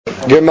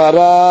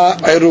Gemara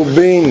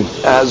Eruvin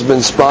has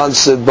been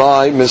sponsored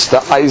by Mr.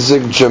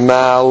 Isaac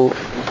Jamal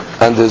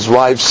and his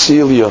wife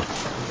Celia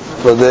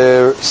for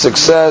their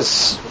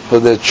success, for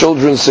their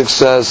children's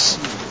success,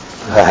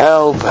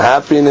 health,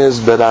 happiness,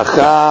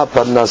 beracha,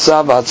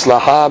 parnasa,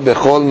 v'hatzlacha,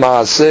 bechol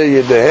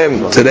ma'aseh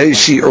yedehem. Today's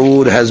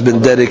Shiur has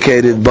been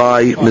dedicated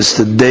by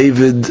Mr.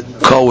 David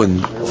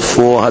Cohen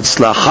for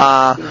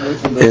hatzlacha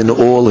in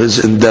all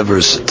his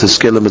endeavors.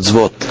 Tezkei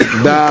mitzvot.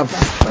 Daf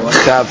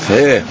Chaf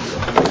He.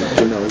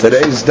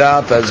 Today's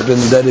daf has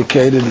been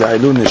dedicated to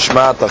Ilun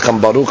Nishmat Acham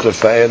Baruch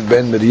Rafael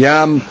ben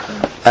Miriam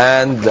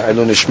and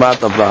Ilun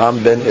Nishmat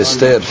Abraham ben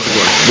Esther.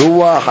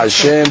 Ruach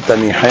Hashem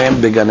Tanichem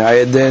Began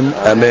Eden.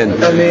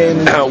 Amen.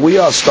 Amen. We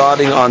are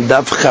starting on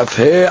Daf Chaf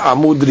He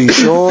Amud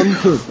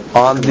Rishon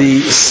on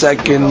the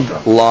second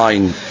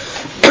line,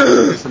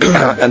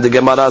 and the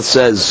Gemara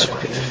says,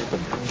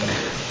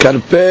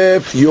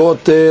 Karpef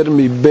yoter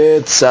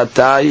mibet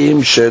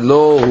satayim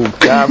shelo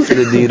hukaf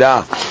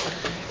ledira.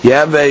 You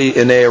have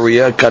an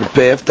area,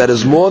 karpef, that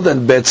is more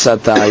than bet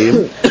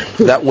satayim,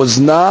 that was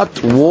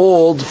not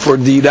walled for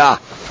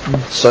dira.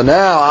 So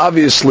now,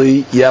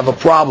 obviously, you have a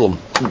problem,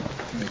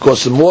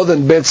 because more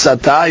than bet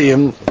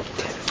satayim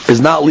is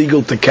not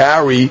legal to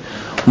carry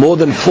more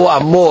than 4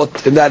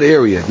 amot in that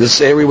area.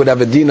 This area would have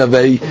a din of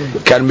a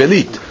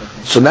karmelit.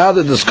 So now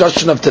the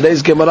discussion of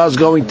today's Gemara is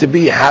going to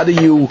be, how do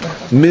you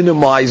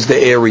minimize the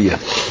area?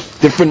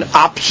 Different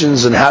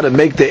options and how to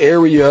make the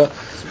area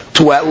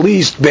to at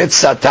least bet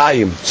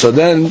satayim. So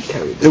then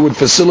it would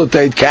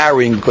facilitate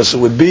carrying, because it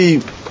would be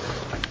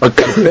a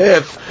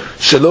karpef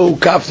shelo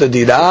kaf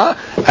dira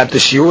at the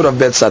shiur of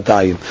bet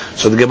satayim.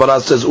 So the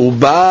Gemara says,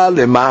 uba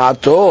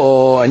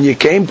lema'ato, and you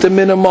came to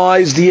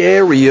minimize the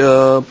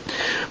area.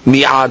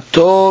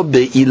 Mi'ato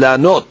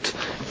be'ilanot.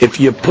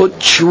 If you put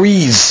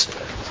trees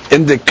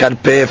in the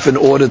karpef in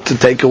order to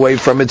take away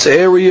from its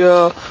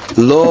area,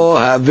 lo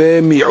have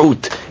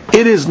mi'ut.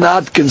 It is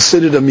not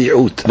considered a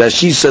mi'ut.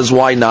 Rashi says,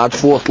 why not?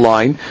 Fourth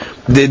line,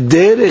 the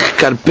derech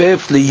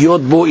karpef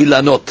liyot bo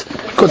ilanot,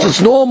 because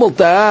it's normal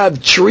to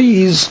have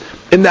trees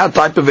in that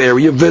type of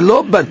area.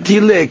 Velo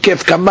batile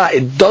kef kama.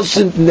 It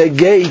doesn't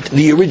negate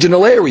the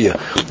original area,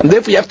 and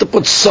therefore you have to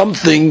put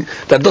something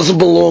that doesn't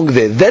belong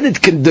there. Then it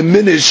can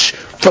diminish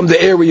from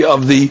the area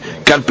of the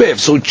karpef.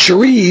 So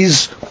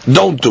trees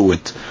don't do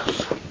it.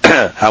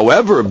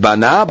 However,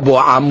 bana bo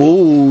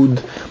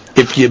amud.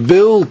 If you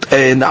build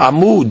an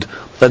amud,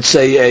 let's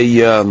say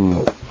a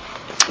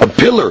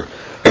pillar,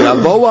 10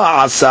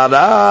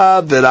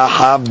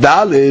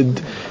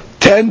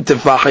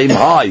 tefachim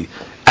high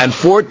and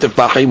 4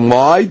 tefachim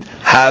wide,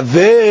 have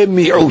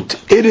mi'ut.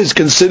 It is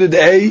considered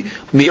a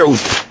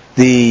mi'ut.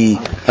 The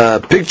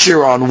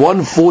picture on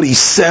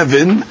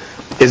 147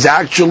 is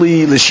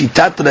actually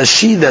l'shitat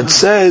Rashi that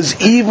says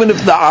even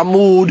if the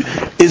amud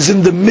is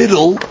in the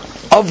middle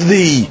of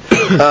the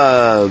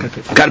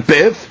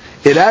karpef,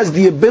 it has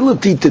the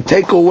ability to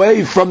take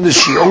away from the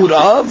shiur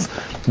of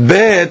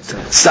bet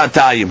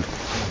satayim.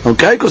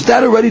 Okay? Because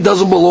that already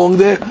doesn't belong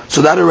there,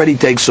 so that already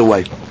takes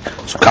away.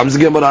 So comes the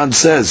Gemara and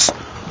says,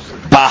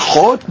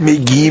 Pachot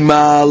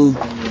migimal.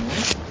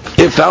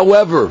 If,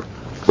 however,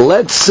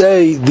 let's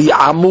say the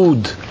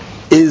amud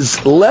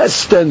is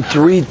less than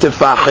 3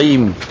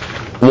 tefachim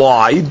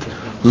wide,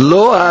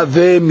 lo have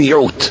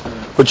mi'ut,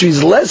 which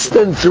is less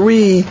than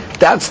 3,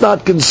 that's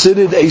not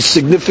considered a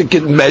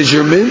significant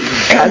measurement,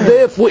 and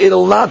therefore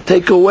it'll not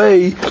take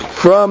away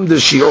from the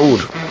shiur.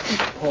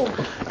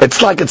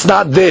 It's like it's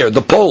not there,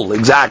 the pole,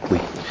 exactly.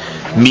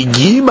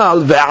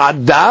 Migimal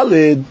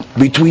ve'adalid,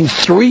 between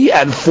 3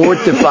 and 4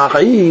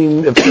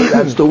 tefachim, if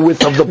that's the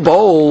width of the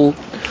pole,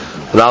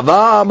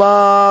 Rava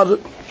Amar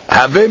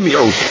have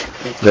mi'ut.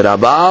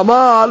 Rava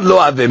Amar lo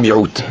have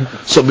mi'ut.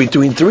 So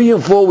between 3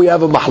 and 4 we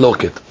have a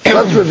mahloket.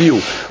 Let's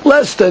review.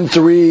 Less than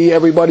 3,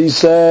 everybody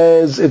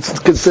says it's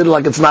considered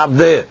like it's not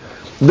there.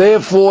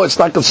 Therefore, it's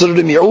not considered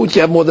a mi'ut.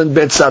 You have more than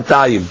bet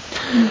satayim.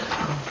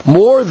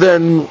 More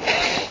than,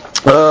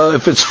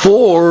 if it's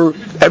 4,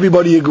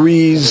 everybody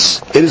agrees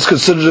it is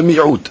considered a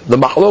mi'ut. The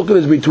mahloket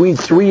is between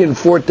 3 and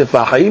 4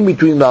 tefachim,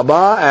 between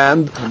Rava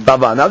and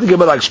Rava. Now the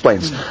Gemara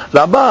explains.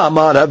 Rava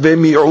Amar have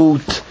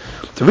mi'ut.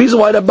 The reason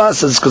why the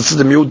Bas is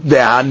considered mi'ut,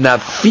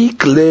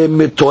 de'anafik le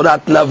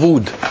metorat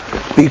lavud,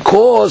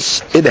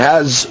 because it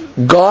has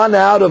gone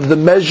out of the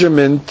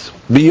measurement,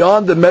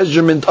 beyond the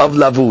measurement of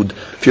lavud.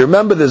 If you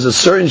remember, there's a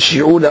certain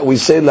shiur that we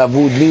say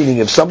lavud, meaning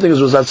if something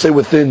was, let's say,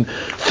 within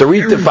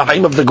 3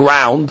 tefachim of the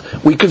ground,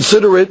 we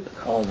consider it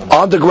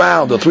on the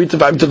ground, or 3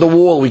 tefachim to the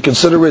wall, we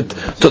consider it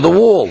to the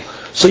wall.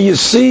 So you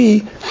see,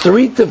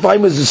 3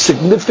 tefachim is a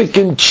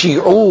significant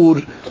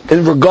shiur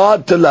in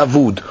regard to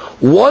lavud.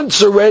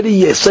 Once already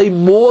you say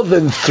more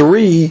than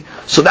 3,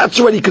 so that's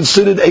already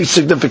considered a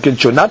significant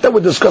shiur. Not that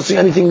we're discussing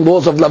anything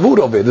laws of lavud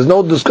over it. There's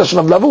no discussion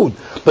of lavud.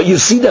 But you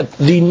see that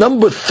the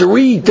number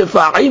 3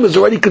 tefachim is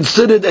already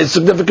considered a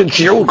significant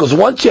shiur, because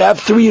once you have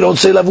 3, you don't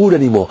say lavud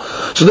anymore.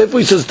 So therefore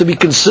he says to be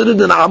considered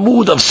an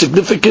amud of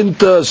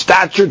significant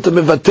stature, to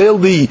mevatel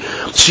the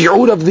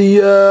shiur of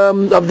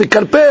the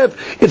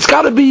karpef, it's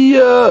got to be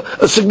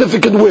a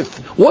significant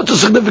width. What's the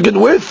significant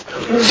width?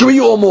 3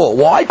 or more.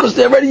 Why? Because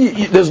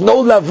there's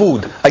no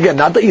lavud. Again,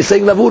 not that you're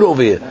saying lavud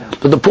over here,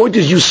 but the point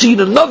is you see in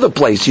another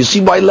place. You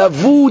see by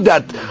lavud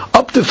that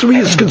up to 3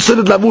 is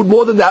considered lavud.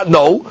 More than that,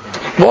 no.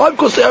 Why?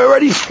 Because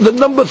the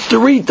number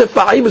 3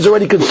 tefahim is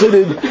already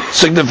considered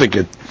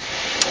significant.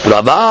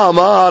 Rava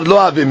Amar lo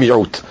have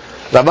mi'ut.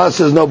 Rava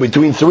says no,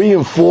 between 3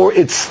 and 4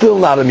 it's still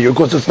not a mi'ut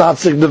because it's not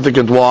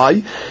significant.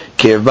 Why?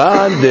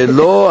 Kevan de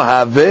lo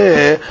have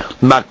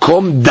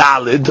makom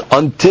dalid,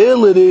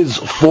 until it is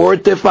 4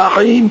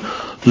 tefahim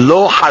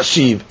lo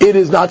hashiv. It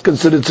is not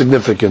considered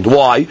significant.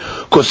 Why?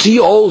 Because he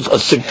holds a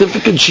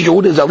significant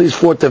shiur is at least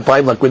 4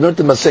 tefahim, like we learned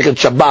in Masechet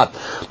Shabbat,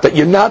 that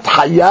you're not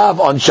hayav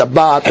on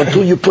Shabbat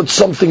until you put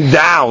something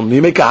down.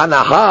 You make a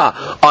hanaha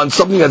on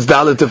something that's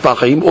daled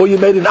tefahim, or you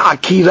made an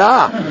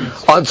akira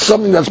on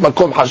something that's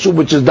makom hashub,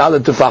 which is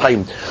daled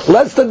tefahim.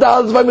 Less than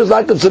daled tefahim is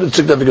not considered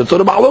significant. So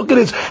the mahloket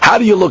is, how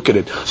do you look at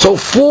it? So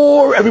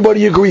 4,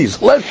 everybody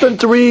agrees. Less than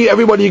 3,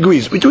 everybody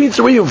agrees. Between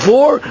 3 and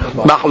 4,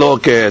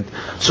 mahloket.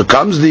 So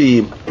comes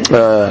the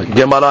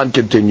Gemara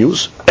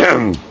continues.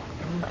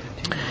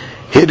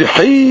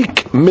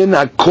 Hirhik min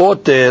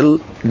hakotel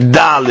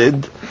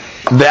dalid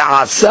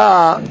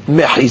ve'asa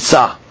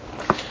mechisa.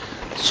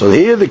 So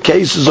here the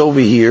case is over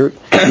here.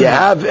 You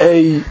have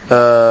a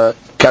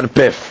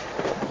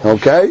karpef,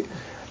 okay,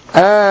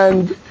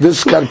 and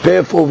this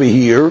karpef over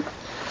here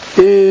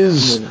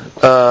is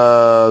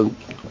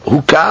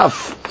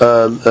hukaf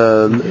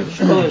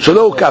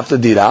shelo hukaf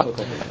tadira,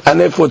 and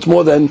therefore it's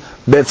more than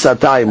bet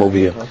satayim over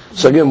here.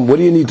 So again, what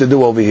do you need to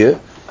do over here?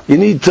 You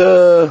need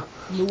to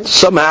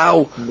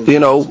somehow,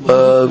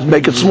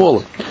 make it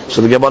smaller.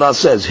 So the Gemara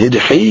says,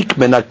 hidhik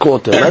min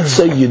hakotel. Let's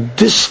say you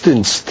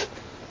distanced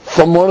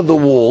from one of the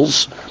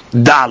walls,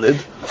 dalid,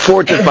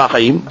 4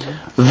 tefachim,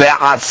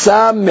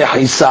 ve'asa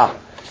mechisa,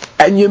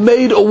 and you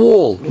made a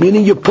wall,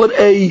 meaning you put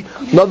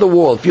another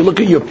wall. If you look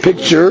at your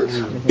picture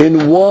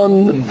in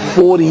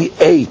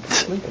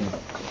 148,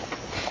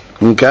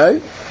 okay,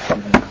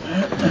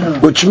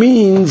 which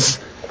means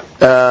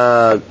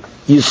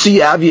you see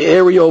you have your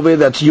area over there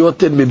that's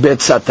yoted mibet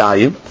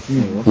satayim,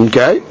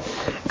 okay,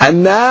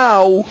 and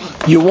now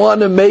you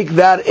want to make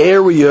that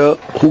area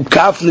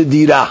hukaf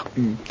ledira.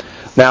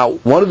 Now,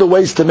 one of the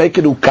ways to make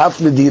it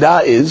ukaf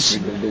l'dira is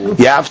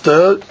you have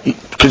to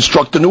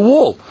construct a new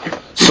wall.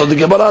 So the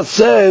Gemara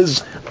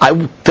says, I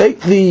take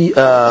the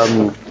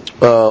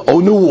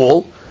new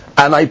wall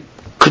and I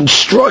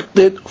construct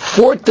it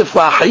 4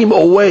 tefahim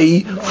away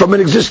from an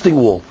existing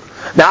wall.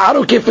 Now, I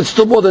don't care if it's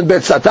still more than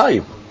bet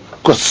satayim,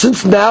 because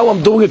since now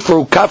I'm doing it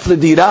for ukaf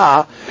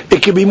l'dira,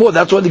 it can be more.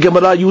 That's why the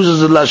Gemara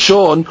uses the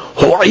lashon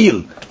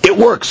ho'il. It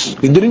works.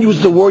 He didn't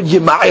use the word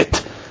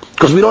yima'et,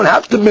 because we don't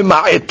have to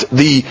mima'it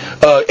the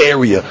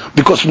area.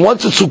 Because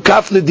once it's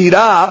ukaf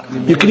l'dira,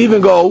 you can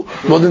even go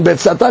more than bet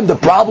satan. The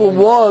problem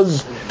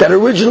was that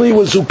originally it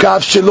was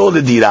ukaf shelo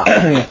l'dira.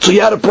 So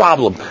you had a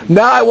problem.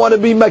 Now I want to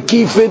be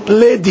makifit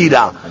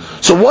l'dira.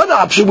 So one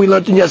option we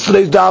learned in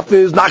yesterday's daf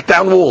is knock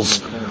down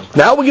walls.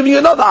 Now we're giving you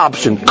another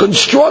option.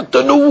 Construct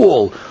a new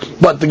wall.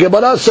 But the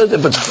Gemara says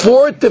if it's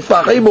 4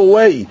 tefachim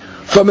away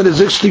from an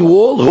existing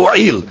wall,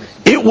 hu'il,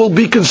 it will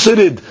be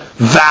considered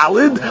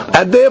valid,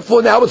 and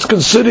therefore now it's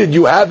considered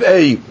you have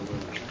a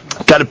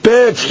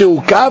karpef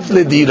sheukaf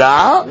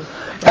ledira,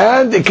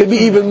 and it can be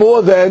even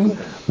more than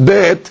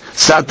bet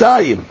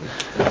satayim.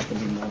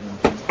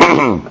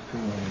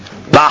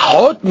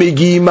 Pachot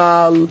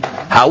migimal.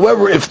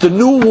 However, if the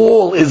new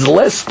wall is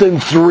less than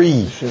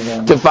 3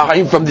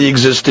 tefachim from the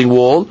existing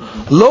wall,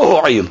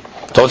 lo hu'il,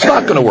 so it's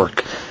not going to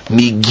work.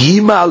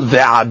 Migimal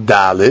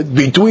ve'adalit,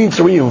 between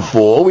 3 and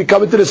 4, we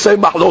come into the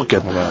same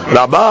mahloket.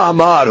 Rava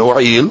Amar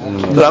hu'il.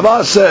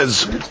 Rava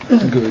says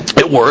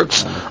it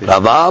works.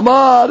 Rava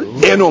Amar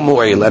eno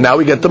mu'il. And now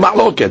we get the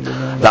mahloket.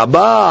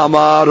 Rava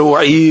Amar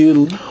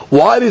hu'il.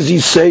 Why does he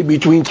say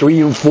between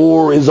 3 and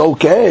 4 is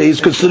okay?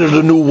 It's considered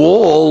a new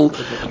wall.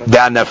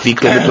 Again,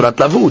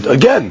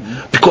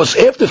 because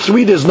after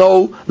 3 there's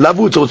no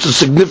lavud, so it's a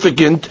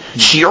significant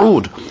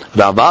shiur.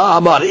 Rava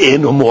Amar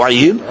eno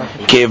mu'il.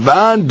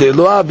 Kevan de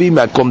lo avi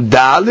makom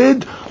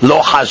dalid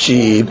lo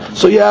hashib.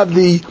 So you have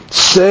the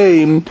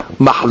same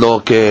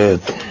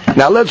mahloket.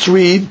 Now let's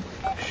read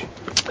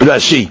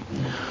Rashi.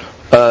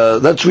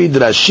 Let's read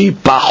Rashi.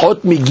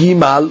 Pachot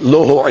migimal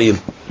lo ho'il.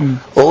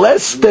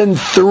 Less than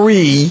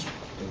 3,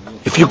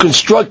 if you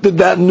constructed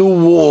that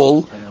new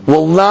wall,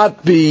 will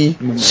not be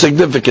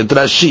significant.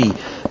 Rashi.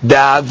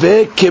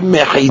 Da'aveh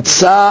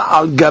kemechitza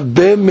al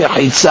gabe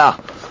mechitza.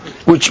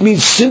 Which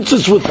means since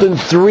it's within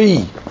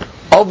 3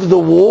 of the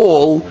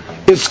wall,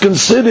 it's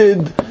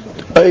considered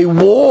a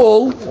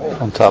wall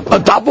on top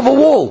of a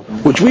wall,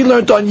 which we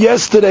learned on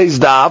yesterday's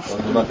daf,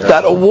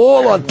 that a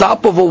wall on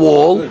top of a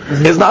wall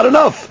is not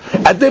enough.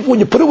 And therefore when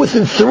you put it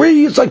within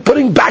 3, it's like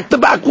putting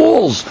back-to-back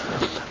walls.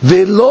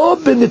 Again,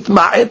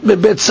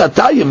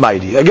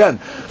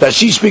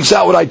 Rashi speaks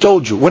out what I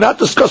told you. We're not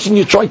discussing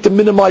you trying to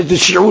minimize the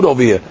shiur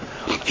over here.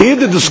 Here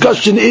the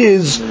discussion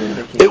is,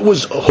 it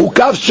was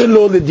hukaf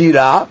shelo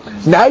l'dira,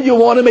 now you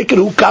want to make it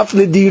hukaf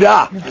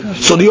l'dira.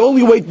 So the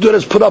only way to do it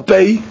is put up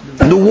a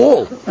new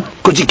wall.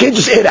 Because you can't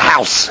just add a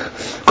house.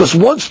 Because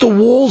once the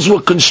walls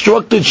were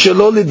constructed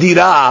shelo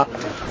ledira,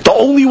 the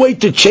only way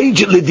to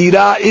change it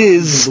ledira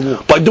is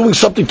by doing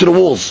something to the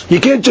walls. You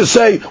can't just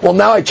say, well,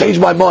 now I changed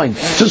my mind.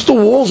 Since the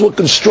walls were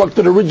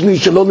constructed originally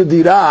shelo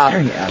ledira,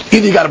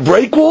 either you got to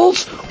break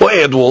walls or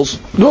add walls.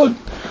 Good.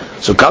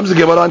 So comes the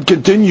Gemara and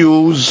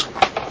continues.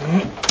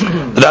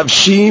 Rav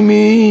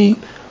Shimi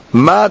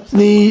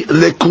matni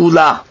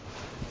lekula.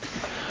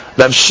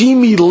 Rav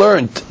Shimi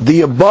learned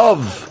the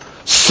above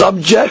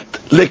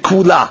subject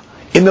lekula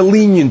in a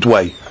lenient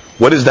way.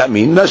 What does that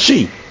mean?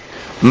 Nashi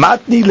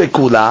matni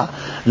lekula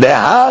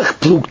lehach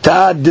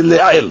plukta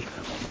dile'el.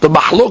 The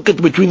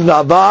mahloket between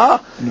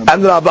Rava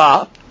and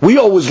Rava, we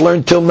always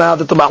learned till now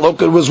that the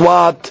mahloket was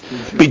what?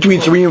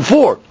 Between 3 and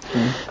 4.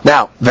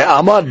 Now,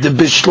 ve'amar de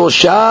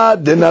bishlosha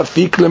de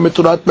nafik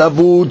lemeturat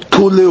lavud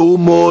kuleu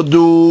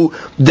modu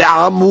de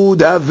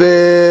amud have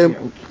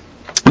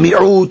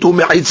mi'ut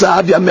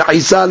u'me'isa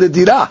v'me'isa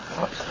ledira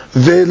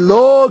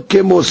ve'lo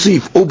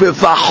kemosif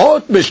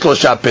u'befachot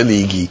bishlosha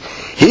peligi.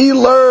 He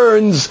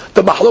learns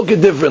the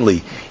mahloket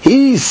differently.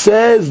 He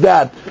says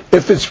that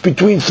if it's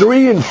between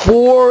 3 and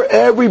 4,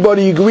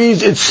 everybody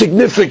agrees it's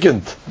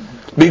significant.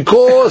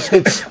 Because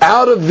it's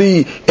out of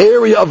the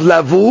area of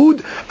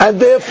lavud, and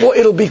therefore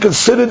it'll be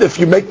considered, if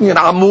you're making an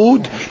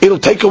amud, it'll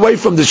take away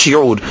from the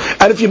shiur.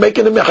 And if you're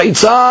making a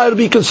mechitza, it'll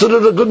be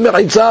considered a good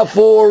mechitza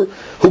for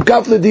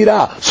hukaf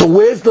ledira. So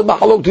where's the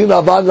mahalok between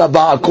Rava and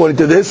Rava according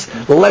to this?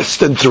 Less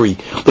than 3.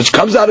 Which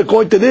comes out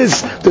according to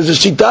this, there's a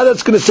shita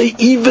that's going to say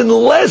even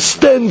less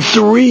than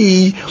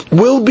 3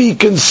 will be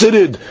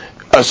considered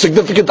a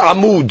significant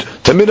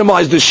amud to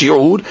minimize the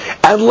shiur,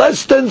 and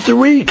less than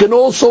 3 can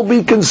also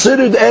be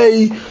considered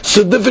a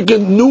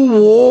significant new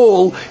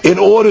wall in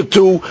order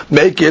to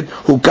make it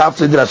hukaf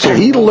ledira. So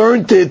he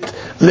learned it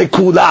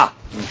lekula.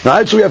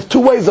 Right? So we have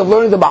 2 ways of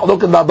learning the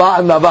mahluk and Rava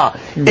and Rava.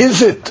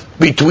 Is it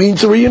between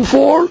 3 and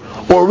 4,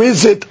 or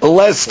is it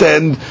less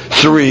than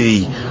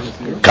 3?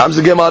 Comes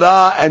the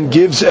Gemara and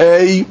gives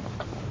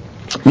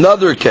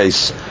another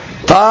case.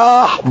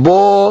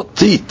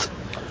 Tahbotit.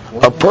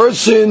 A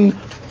person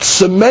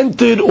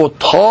cemented or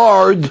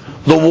tarred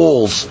the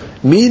walls,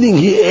 meaning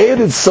he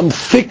added some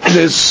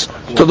thickness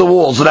to the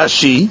walls.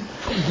 Rashi,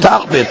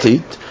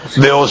 tahbetit,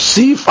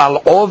 ve'osif al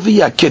ovi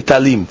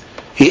haketalim.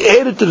 He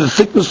added to the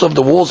thickness of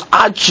the walls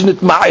ad shnit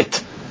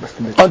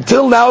ma'et,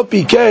 until now it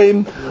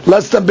became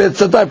less than bet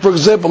satayim. For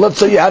example, let's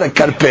say you had a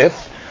karpet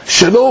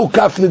shelo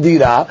kaf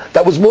ledira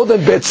that was more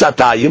than bet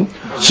satayim,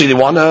 so you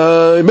want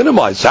to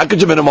minimize. How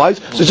could you minimize?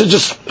 So you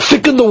just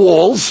thicken the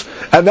walls,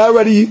 and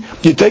already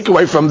you take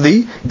away from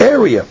the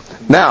area.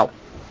 Now,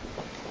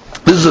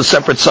 this is a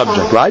separate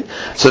subject, right?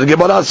 So the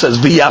Gemara says,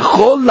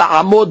 "V'yachol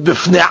la'amod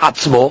b'fnei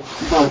atzmo."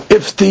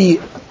 If the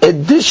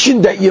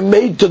addition that you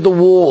made to the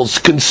walls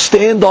can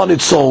stand on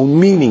its own,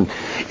 meaning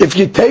if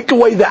you take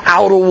away the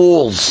outer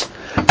walls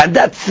and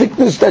that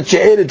thickness that you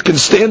added can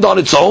stand on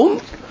its own,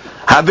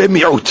 have a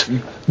mi'ut.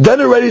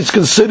 Then already it's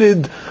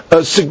considered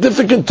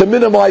significant to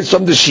minimize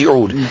from the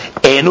shiur.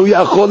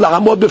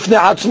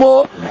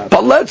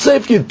 But let's say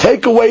if you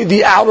take away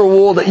the outer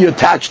wall that you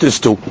attach this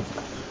to,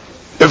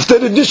 if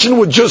that addition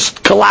would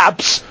just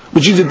collapse,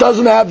 which means it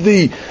doesn't have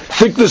the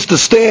thickness to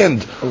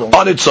stand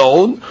on its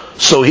own,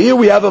 so here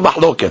we have a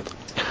mahloket.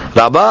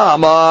 Rabba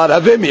Amar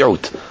have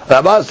mi'ut.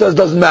 Rabba says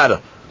doesn't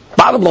matter.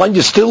 Bottom line,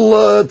 you're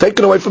still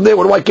taken away from there.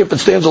 What do I care if it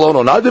stands alone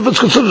or not? If it's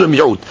considered a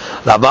mi'ut.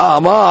 Rabba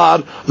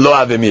Amar lo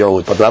have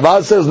mi'ut. But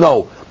Rabba says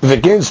no. If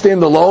it can't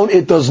stand alone,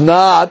 it does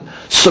not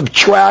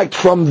subtract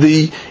from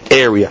the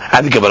area.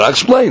 And the Gemara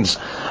explains.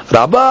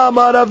 Rabba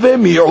Amar have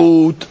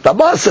mi'ut.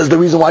 Rabba says the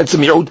reason why it's a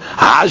mi'ut.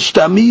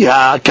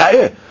 Hashtamiha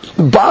ka'eh.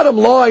 Bottom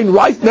line,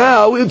 right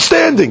now, it's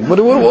standing. What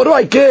do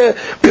I care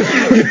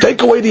if you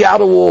take away the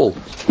outer wall?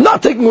 I'm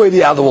not taking away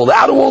the outer wall. The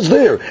outer wall's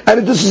there.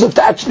 And this is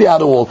attached to the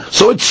outer wall.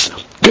 So it's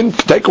can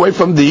take away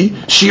from the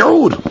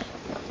shiur.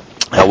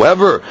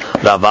 However,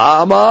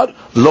 Rava Amar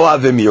lo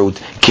avemiut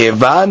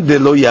kevan de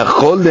lo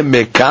yachol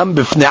lemekam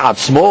b'fnei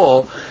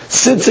atzmo,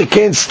 since it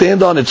can't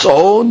stand on its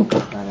own,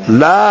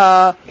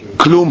 la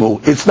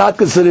klumu. It's not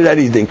considered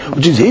anything.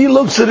 Which is, he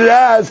looks at it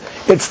as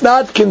it's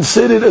not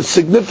considered a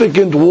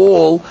significant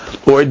wall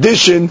or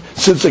addition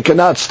since it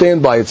cannot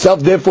stand by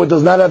itself. Therefore, it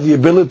does not have the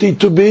ability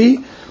to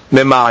be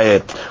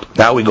memayet.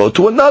 Now we go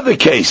to another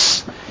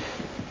case.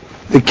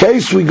 The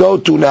case we go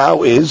to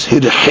now is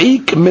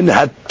Hirhik min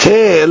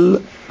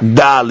hatel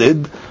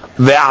dalid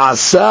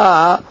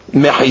ve'asa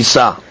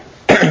mehisa.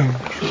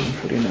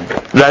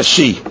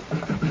 Rashi.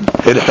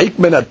 Hirhik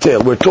min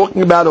hatel. We're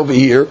talking about over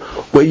here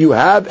where you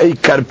have a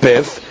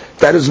karpef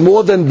that is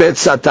more than bet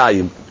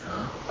satayim.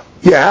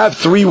 You have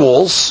 3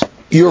 walls.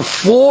 Your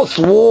 4th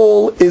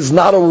wall is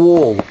not a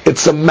wall.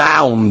 It's a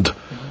mound.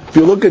 If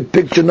you look at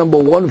picture number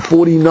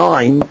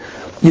 149,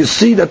 you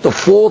see that the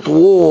 4th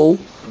wall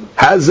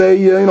has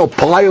a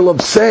pile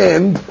of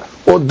sand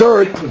or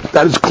dirt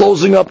that is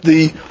closing up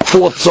the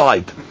 4th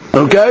side.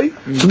 Okay?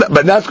 So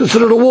but that's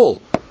considered a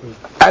wall.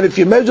 And if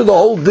you measure the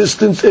whole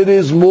distance, it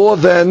is more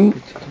than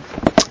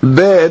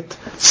bet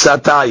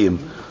satayim.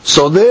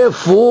 So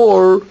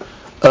therefore,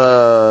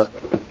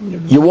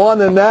 you want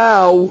to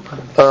now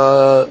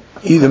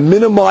either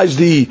minimize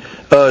the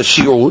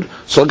shiur.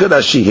 So look at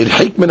that sheet.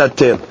 Hik min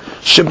atel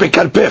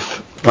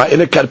shebekarpef, right?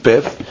 In a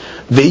karpef,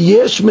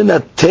 veyesh min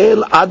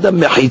atel ada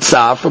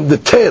mechitza, from the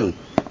tail,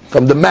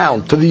 from the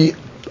mound to the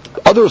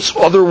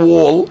other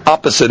wall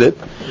opposite it.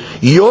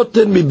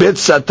 Yoten mi bet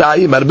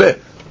satayim arbe,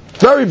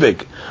 very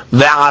big.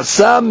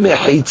 Ve'asa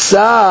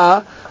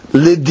mechitza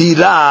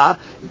ledira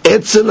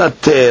etzel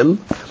atel.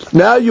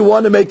 Now you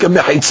want to make a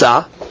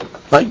mechitza,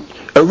 right?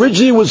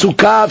 Originally it was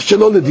hukav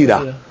shelo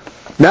ledira.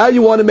 Now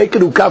you want to make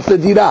it hukav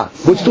ledira.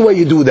 What's the way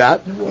you do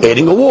that?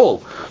 Adding a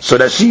wall. So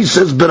that she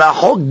says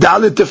berachok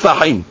dalet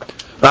tefachim,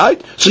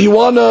 right? So you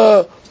want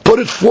to put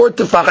it 4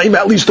 tefachim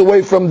at least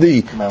away from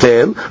the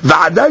tail.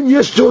 Va'adan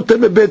yesh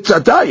yotem bet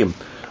satayim.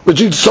 Which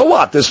is, so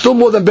what? There's still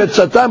more than bet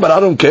satayim, but I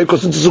don't care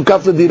because it's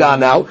hukav ledira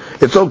now.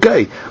 It's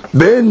okay.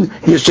 Ben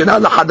yeshena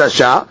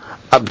lahadasha.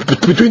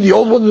 Between the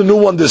old one and the new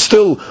one, there's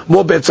still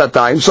more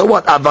betzatayim. So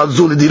what? But now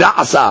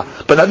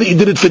that you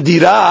did it for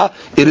dira,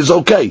 it is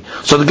okay.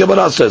 So the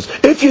Gemara says,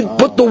 if you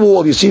put the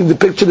wall, you see in the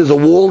picture, there's a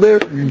wall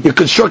there. You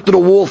constructed a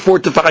wall 4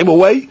 tefachim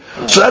away.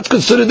 So that's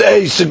considered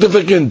a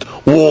significant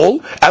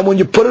wall. And when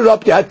you put it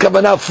up, you had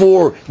kavanah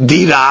for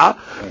dira.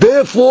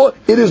 Therefore,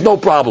 it is no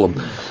problem.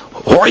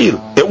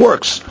 Ho'il, it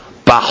works.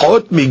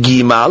 Pachot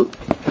migimal.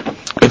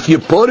 If you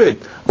put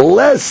it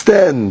less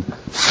than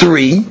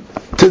 3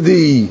 to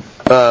the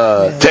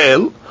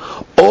tail,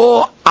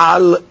 or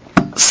al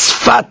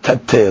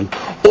sfat tail,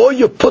 or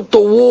you put the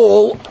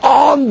wall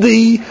on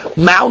the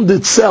mound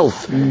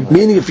itself.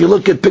 Meaning, if you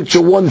look at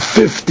picture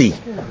 150,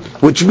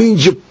 which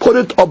means you put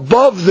it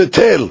above the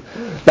tail.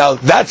 Now,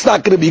 that's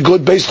not going to be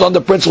good based on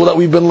the principle that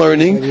we've been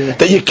learning,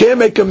 that you can't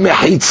make a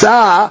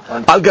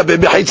mechitza al gabe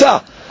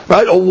mechitza.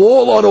 Right? A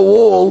wall on a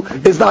wall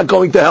is not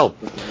going to help.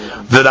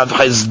 So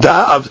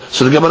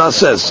the Gemara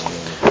says,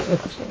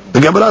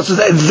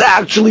 it's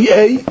actually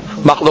a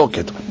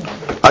machloket.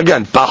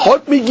 Again,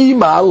 pachot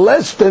migima,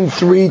 less than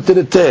 3 to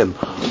the tail,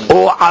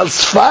 or al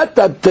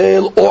sfat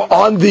tail, or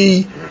on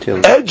the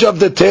edge of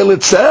the tail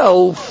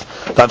itself.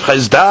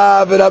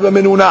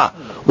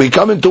 We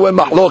come into a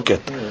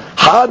machloket.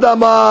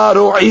 Hadamar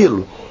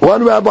ru'il.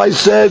 One rabbi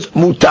says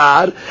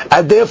mutar,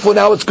 and therefore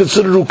now it's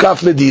considered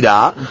ukaf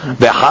ledira.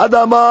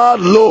 V'hadamar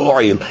lo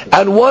ru'il.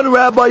 And one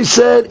rabbi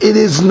said it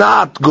is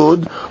not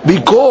good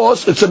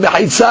because it's a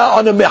mechitza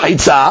on a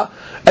mechitza.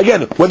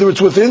 Again, whether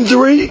it's with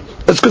injury,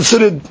 it's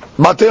considered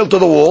matel to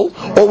the wall,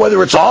 or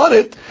whether it's on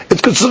it, it's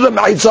considered a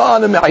mechitza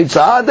on a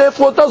mechitza, and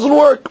therefore it doesn't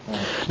work.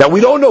 Now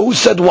we don't know who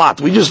said what.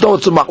 We just know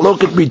it's a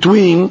machloket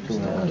between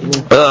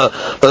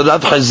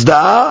Rav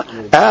Hizda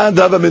and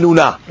Rav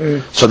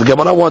Menuna. So the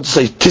Gemara wants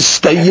to say,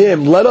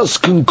 Tistayim, let us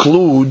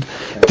conclude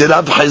that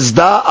Rav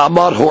Hizda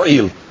Amar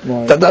Ho'il.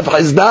 That Rav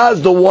Hizda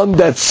is the one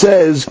that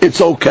says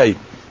it's okay.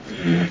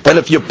 And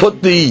if you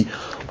put the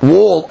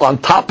wall on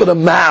top of the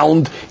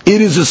mound,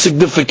 it is a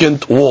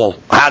significant wall.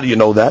 How do you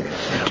know that?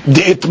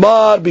 The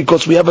itmar,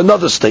 because we have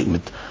another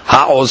statement.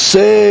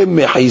 Ha'oseh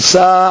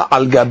mechisa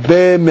al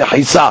gabe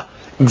mechisa.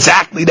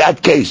 Exactly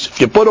that case. If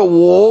you put a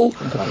wall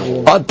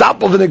on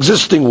top of an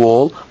existing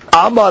wall,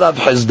 Amar Rav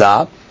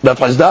Hizda, Rav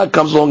Hizda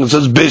comes along and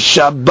says,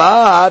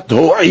 B'Shabbat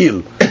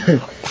ho'il.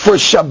 For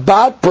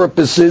Shabbat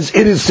purposes,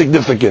 it is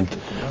significant.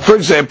 For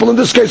example, in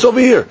this case over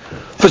here,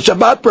 for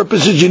Shabbat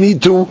purposes, you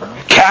need to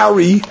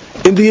carry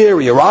in the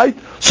area, right?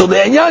 So the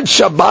Enyan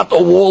Shabbat,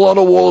 a wall on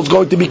a wall, is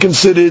going to be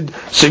considered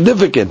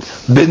significant.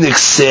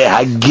 B'Nikseh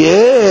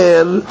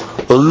Hager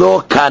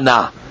lo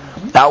kana.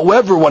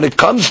 However, when it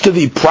comes to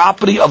the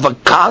property of a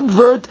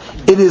convert,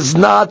 it is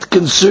not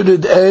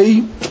considered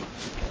a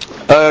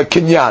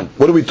kinyan.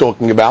 What are we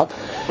talking about?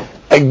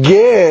 A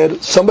ger,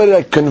 somebody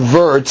that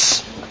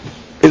converts,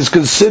 is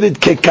considered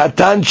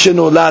kekatan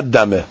shenolad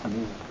dameh,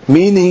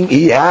 meaning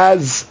he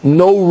has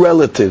no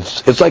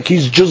relatives. It's like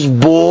he's just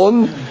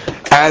born,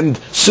 and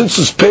since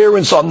his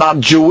parents are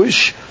not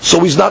Jewish, so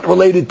he's not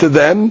related to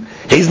them,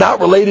 he's not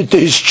related to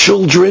his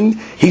children,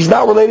 he's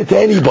not related to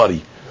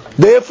anybody.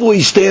 Therefore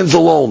he stands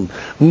alone.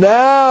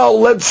 Now,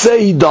 let's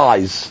say he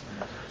dies.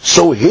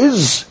 So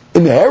his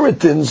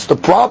inheritance, the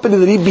property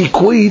that he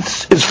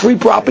bequeaths, is free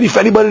property for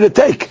anybody to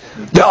take.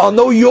 There are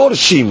no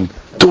yorshim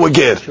to a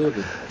ger.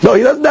 No,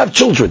 he doesn't have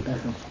children.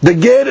 The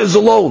ger is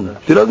alone.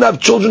 He doesn't have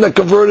children that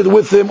converted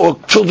with him or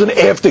children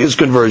after his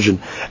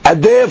conversion.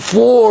 And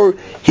therefore,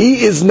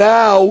 he is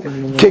now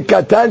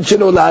kekatan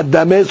shenolad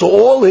dameh, so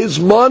all his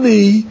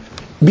money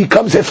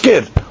becomes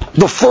hefker.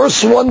 The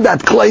first one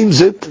that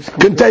claims it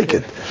can take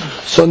it.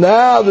 So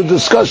now the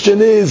discussion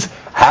is,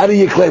 how do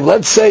you claim?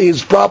 Let's say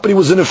his property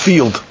was in a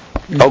field.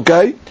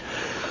 Okay?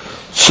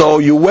 So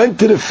you went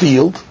to the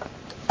field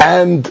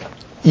and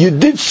you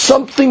did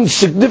something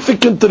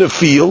significant to the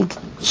field,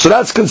 so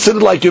that's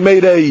considered like you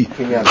made a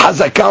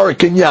hazakah or a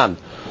kinyan.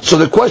 So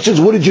the question is,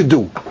 what did you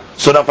do?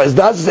 So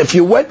if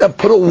you went and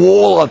put a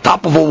wall on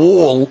top of a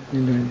wall,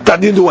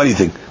 that didn't do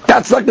anything.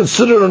 That's not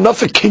considered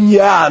enough a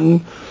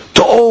kinyan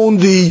to own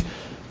the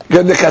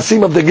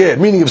nekasim of the ger.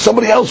 Meaning, if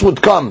somebody else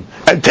would come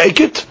and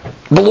take it,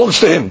 belongs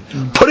to him.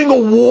 Putting a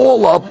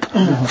wall up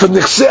for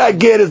Nechsei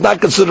Ager is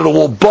not considered a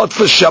wall, but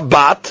for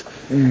Shabbat,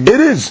 it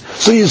is.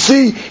 So you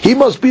see, he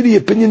must be the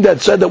opinion that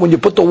said that when you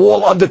put the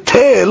wall on the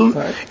tail,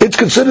 it's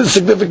considered a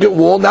significant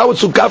wall. Now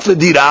it's Ukaf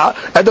Ledira,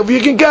 and over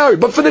you can carry.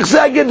 But for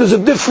Nechsei Ager, there's a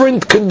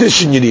different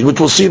condition you need, which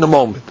we'll see in a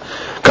moment.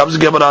 Comes the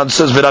Gemara and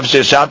says, V'Rav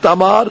Sheshat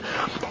Amar,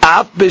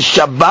 Af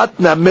b'Shabbat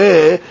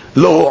nameh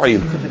lo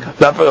ho'il.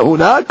 Rav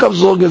Huna comes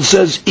along and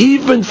says,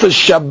 even for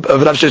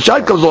Shabbat, Rav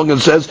Sheshat comes along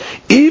and says,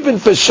 even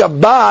for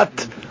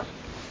Shabbat,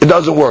 it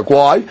doesn't work.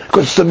 Why?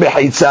 Because it's the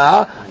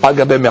mechitza,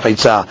 agabe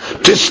mechitza.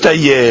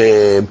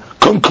 Tistayim.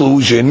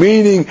 Conclusion,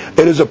 meaning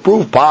it is a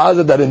proof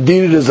positive that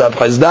indeed it is Rav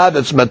Chizda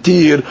that's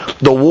matir,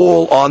 the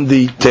wall on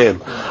the tail.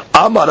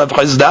 Amar Rav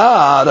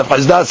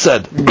Chizda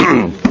said,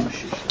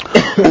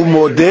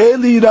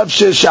 Umodeli Rav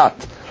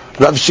Sheshat.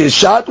 Rav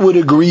Sheshat would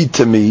agree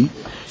to me,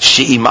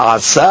 she'im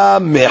asa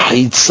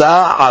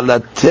mechitza ala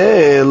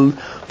tail,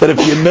 that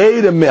if you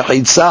made a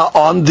mechitza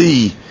on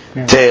the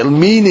tail,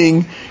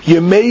 meaning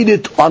you made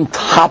it on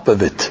top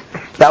of it,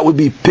 that would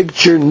be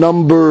picture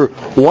number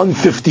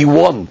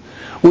 151,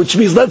 which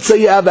means, let's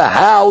say you have a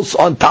house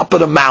on top of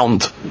the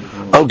mound,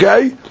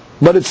 okay?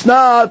 But it's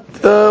not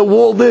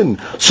walled in.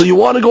 So you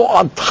want to go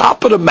on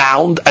top of the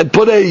mound and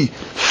put a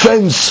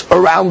fence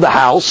around the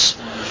house,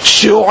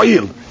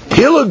 Shiur.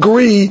 He'll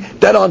agree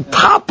that on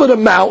top of the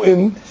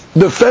mountain,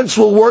 the fence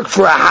will work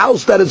for a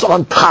house that is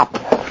on top,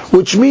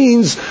 which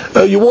means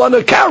you want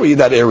to carry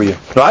that area,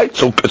 right?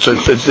 So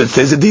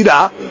there's a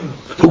dira,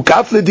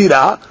 hukaf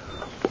ledira,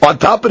 on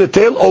top of the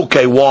tail.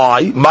 Okay,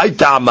 why? My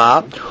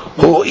tama,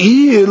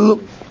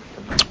 ho'il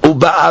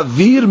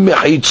uba'avir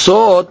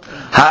mechitzot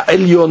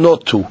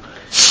ha'elyonotu.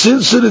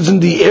 Since it is in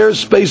the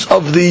airspace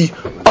of the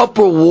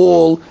upper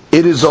wall,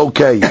 it is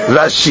okay.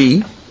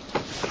 Rashi,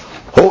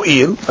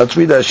 ho'il, let's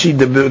read Rashi,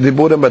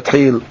 dibura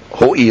mathil,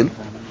 ho'il.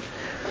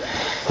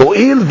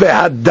 Ho'il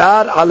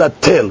ve'hadar ala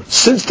tel.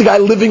 Since the guy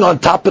living on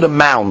top of the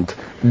mound,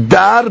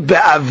 dar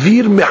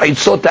be'avir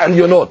mechitzot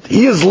ha'elyonot.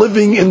 He is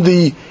living in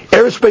the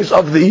airspace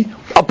of the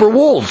upper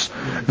walls.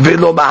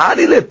 Ve'lo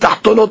mahari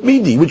le'tachtonot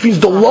midi, which means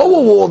the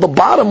lower wall, the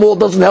bottom wall,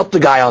 doesn't help the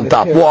guy on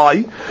top.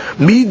 Why?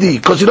 Midi,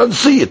 because he doesn't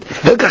see it.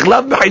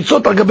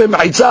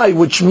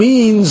 Which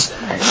means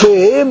for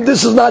him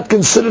this is not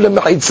considered a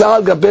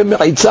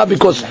mechitza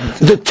because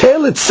the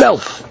tail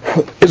itself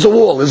is a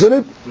wall, isn't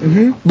it?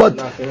 Mm-hmm. But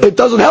it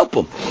doesn't help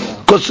him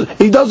because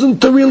he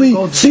doesn't really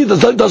see it,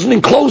 doesn't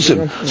enclose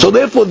him. So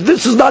therefore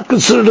this is not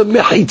considered a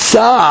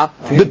mechitza.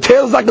 The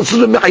tail is not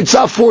considered a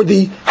mechitza for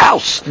the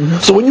house. Mm-hmm.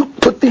 So when you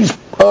put these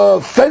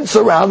fence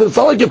around it, it's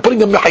not like you're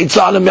putting a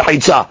mechitza on a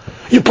mechitza.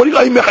 You're putting a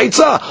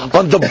mechitza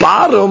on the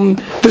bottom.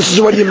 This is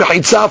already a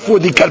mechitza for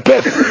the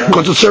karpet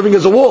because it's serving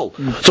as a wall.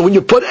 So when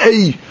you put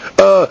a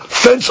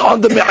fence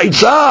on the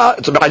mechitza,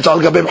 it's a mechitza al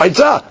gabe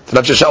mechitza.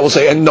 Rav Sheshat will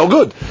say, and no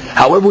good.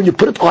 However, when you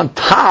put it on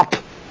top,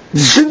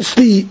 since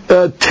the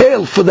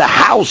tail for the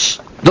house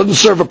doesn't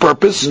serve a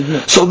purpose,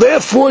 so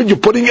therefore you're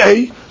putting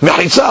a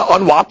mechitza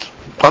on what?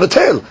 On a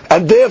tail.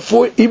 And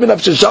therefore, even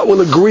if Sheshat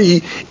will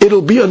agree,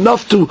 it'll be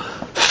enough to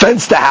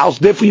fence the house,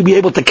 therefore you'll be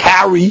able to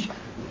carry,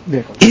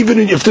 even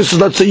if this is,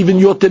 let's say, even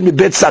yoter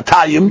mibet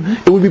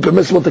satayim, it would be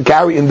permissible to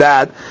carry in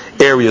that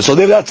area. So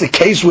that's a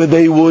case where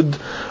they would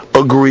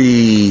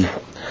agree.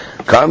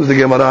 Comes the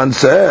Gemara and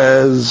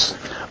says,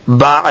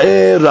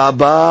 Ba'e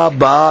Rabba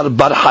bar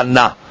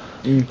Barhana.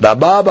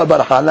 Rabba bar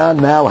Barhana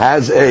now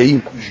has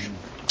a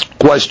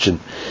question.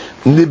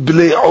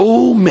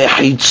 Nible'u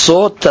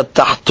mechitzot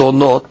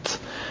tatachtonot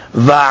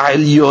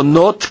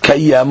va'elyonot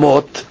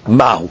kayamot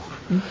mahu.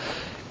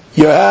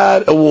 You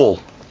had a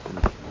wall.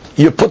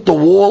 You put the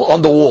wall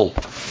on the wall.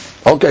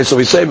 Okay, so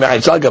we say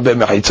mechitza gabe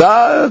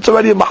mechitza, it's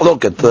already a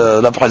mahloket,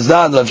 Rav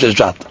Chizda and Rav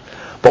Sheshat.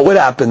 But what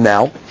happened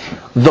now?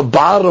 The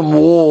bottom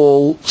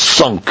wall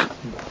sunk.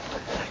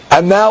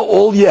 And now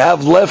all you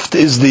have left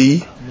is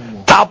the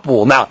top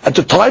wall. Now, at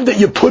the time that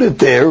you put it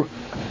there,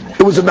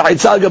 it was a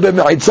mechitza gabe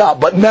mechitza.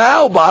 But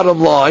now, bottom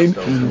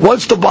line,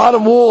 once the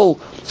bottom wall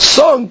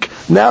sunk,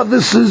 now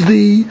this is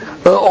the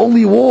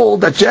only wall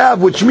that you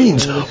have, which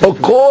means,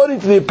 according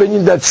to the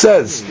opinion that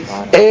says,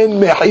 en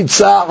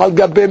mechitza al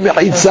gabe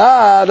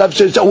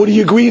mechitza, would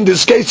you agree in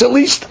this case at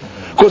least?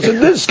 Because in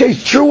this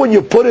case, true, when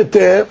you put it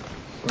there,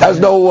 it has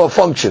no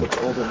function.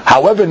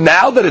 However,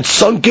 now that it's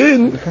sunk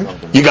in,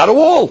 you got a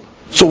wall.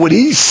 So would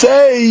he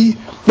say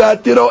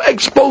that,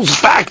 ex post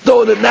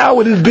facto, that now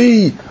it would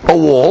be a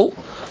wall?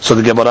 So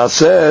the Gemara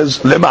says,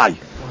 lemai.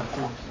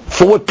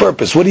 For what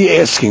purpose? What are you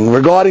asking?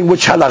 Regarding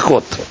which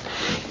halachot?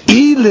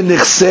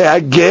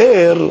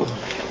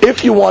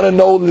 If you want to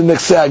know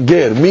l'nechsei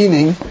hager,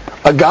 meaning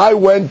a guy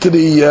went to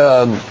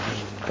the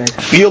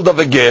field of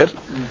a ger,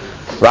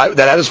 right,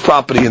 that had his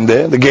property in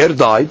there, the ger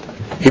died,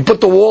 he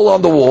put the wall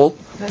on the wall,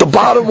 the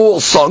bottom wall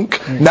sunk,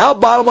 now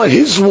bottom line,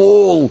 his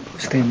wall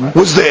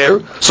was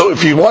there, so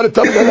if you want to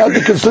tell me that would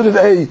be considered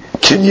a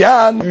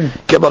kinyan,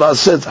 Gemara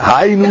says,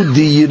 Hainu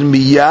di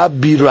Yirmiyah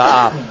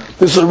bira'ah.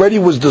 This already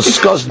was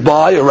discussed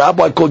by a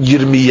rabbi called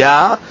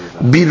Yirmiyah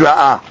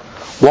bira'ah.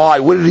 Why?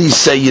 What did he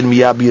say?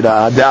 Yirmiyah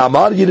bira'a. The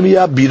Amar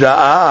Yirmiyah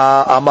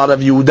bira'a. Amar of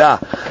Yehuda.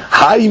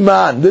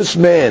 Hayman, this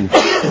man,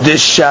 the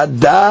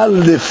Shada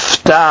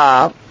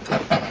lifta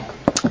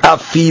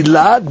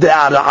afila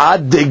de'ar'a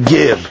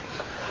de'ger.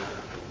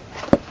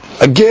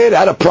 A ger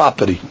had a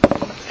property,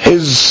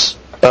 his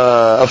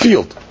a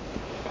field.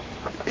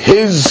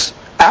 His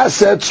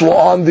assets were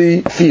on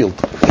the field.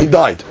 He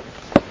died.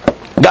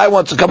 Guy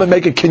wants to come and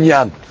make a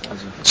kinyan.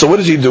 So what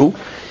does he do?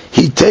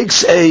 He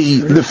takes a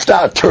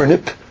lifta, a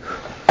turnip,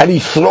 and he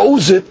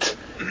throws it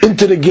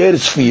into the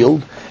ger's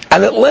field,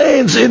 and it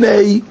lands in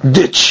a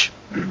ditch.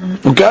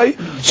 Okay?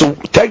 So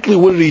technically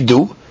what did he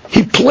do?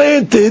 He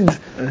planted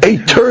a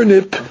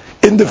turnip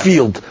in the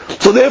field.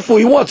 So therefore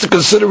he wants to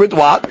consider it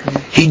what?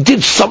 He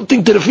did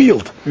something to the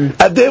field.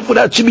 And therefore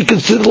that should be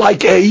considered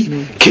like a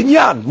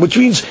kinyan, which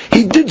means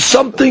he did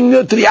something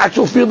to the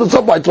actual field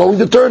itself by throwing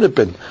the turnip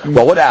in.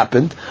 Well, what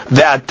happened?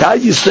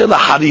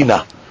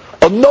 Harina.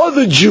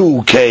 Another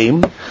Jew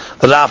came,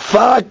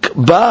 Rafak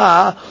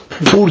ba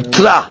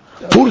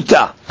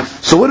purta.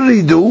 So what did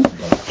he do?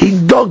 He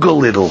dug a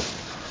little.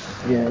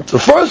 The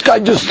first guy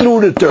just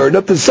threw the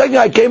turnip. The second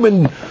guy came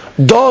and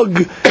dug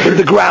in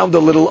the ground a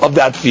little of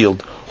that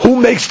field. Who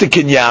makes the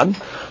kinyan?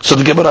 So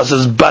the Gemara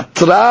says,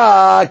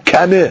 Batra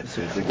kane.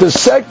 The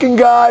second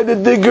guy, the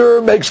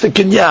digger, makes the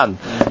kinyan.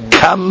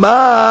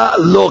 Kama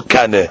lo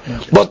kane.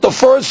 But the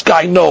first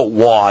guy, no.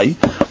 Why?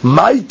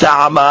 My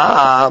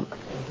ta'ama.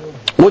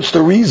 What's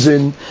the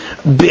reason?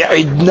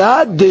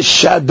 Bi'idna de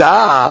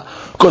shada.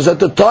 Because at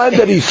the time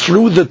that he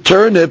threw the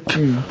turnip,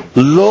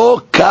 lo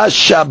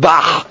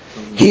kashabach.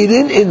 He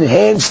didn't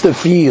enhance the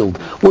field,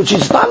 which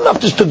is not enough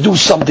just to do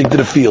something to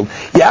the field.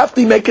 You have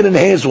to make an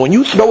enhancement. When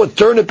you throw a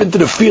turnip into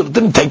the field, it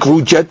didn't take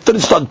root yet, it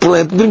didn't start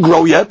planting, it didn't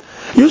grow yet.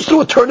 You just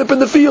threw a turnip in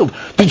the field.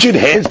 Did you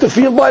enhance the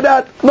field by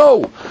that?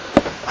 No.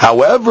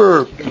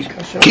 However,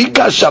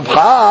 kika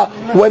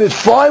shabcha, when it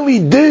finally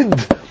did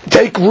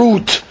take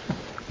root,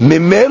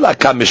 mimela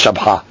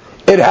kamishabcha,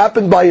 it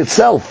happened by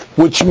itself,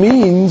 which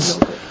means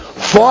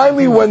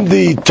finally when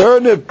the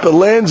turnip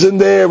lands in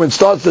there and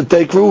starts to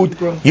take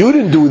root, you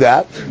didn't do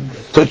that.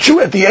 So true,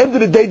 at the end of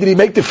the day, did he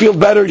make the field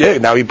better? Yeah,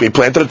 now he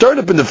planted a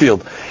turnip in the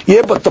field.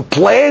 Yeah, but the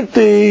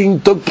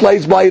planting took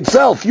place by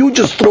itself. You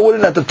just threw it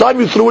in. At the time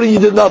you threw it in, you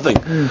did nothing.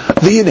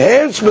 The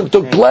enhancement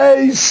took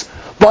place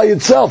by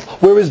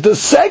itself. Whereas the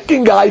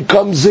second guy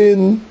comes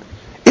in,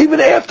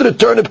 even after the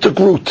turnip took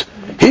root,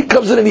 he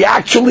comes in and he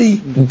actually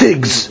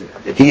digs.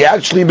 He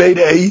actually made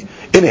a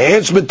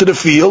enhancement to the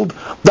field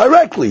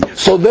directly.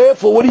 So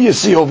therefore, what do you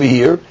see over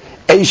here?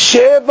 A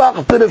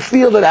shevach to the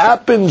field that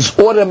happens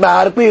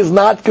automatically is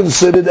not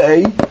considered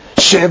a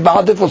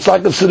shevach, therefore it's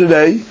not considered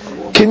a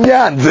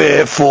kinyan.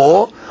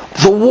 Therefore,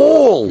 the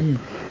wall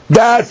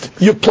that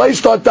you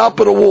placed on top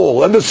of the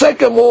wall, and the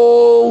second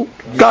wall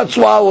got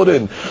swallowed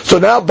in. So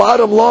now,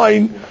 bottom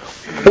line,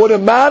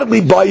 automatically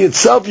by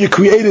itself you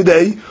created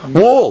a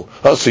wall.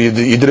 Oh, so you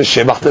did a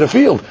shevach to the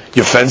field.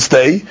 You fenced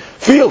a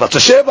field. That's a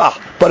shevach.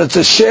 But it's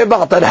a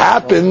shevach that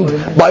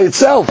happened by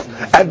itself.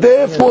 And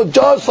therefore,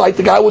 just like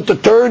the guy with the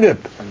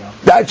turnip,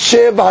 that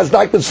shevach is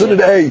not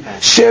considered a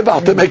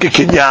shevach to make a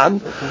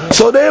kinyan.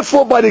 So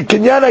therefore, by the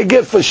kinyan I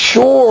get for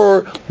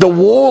sure, the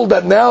wall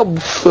that now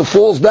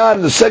falls down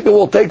and the second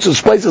wall takes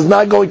its place is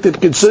not going to be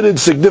considered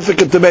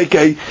significant to make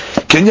a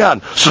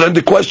kinyan. So then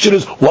the question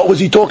is, what was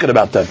he talking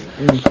about then?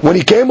 When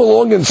he came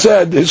along and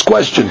said, his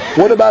question,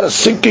 what about a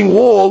sinking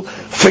wall?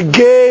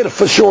 Forget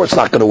for sure it's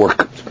not going to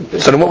work.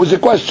 So then what was your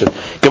question?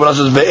 Gemara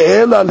says,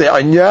 Ve'ela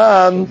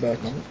le'anyan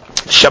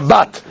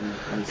Shabbat.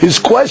 His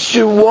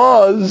question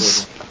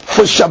was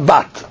for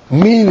Shabbat,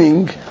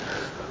 meaning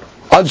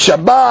on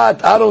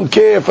Shabbat, I don't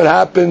care if it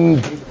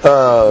happened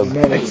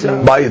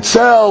by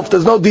itself.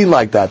 There's no deen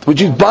like that.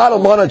 Which is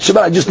bottom line on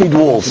Shabbat. I just need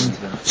walls.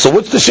 So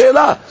what's the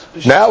she'lah?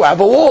 Now I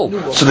have a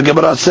wall. So the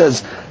Gemara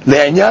says,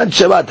 "Le'anyan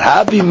Shabbat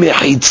havi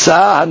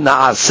mechitza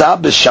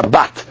na'asa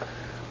b'Shabbat."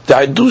 The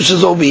Hadush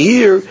is over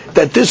here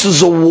that this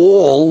is a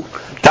wall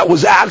that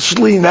was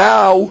actually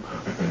now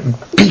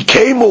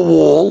became a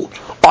wall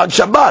on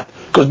Shabbat.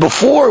 Because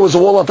before it was a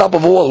wall on top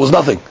of a wall. It was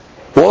nothing.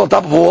 A wall on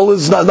top of a wall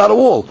is not a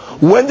wall.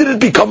 When did it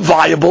become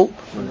viable?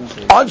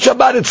 On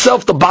Shabbat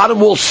itself, the bottom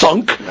wall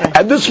sunk,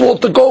 and this wall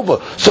took over.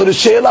 So the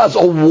Sheila is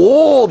a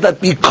wall that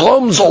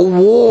becomes a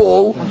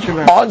wall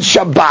on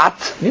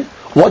Shabbat.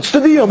 What's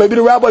the deal? Maybe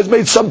the rabbis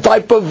made some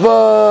type of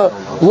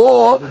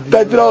law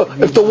that,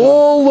 if the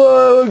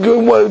wall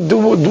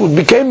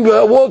became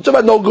a wall on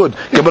Shabbat, no good.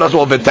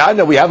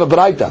 We have a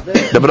Braita.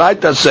 The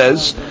Braita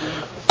says,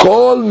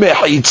 Kol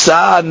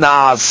mechitza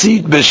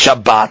na'asit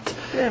b'Shabbat,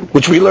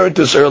 which we learned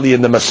this early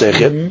in the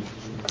Masechet.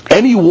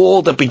 Any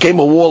wall that became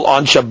a wall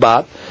on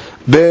Shabbat,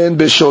 ben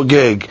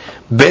b'shogeg,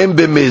 ben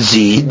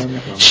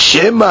b'mezid,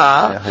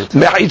 shema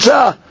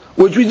mechitza,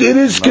 which it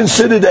is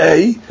considered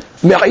a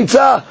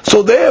mechitza.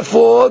 So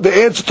therefore, the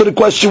answer to the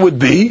question would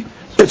be,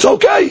 it's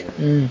okay.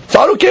 So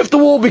I don't care if the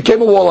wall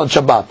became a wall on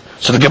Shabbat.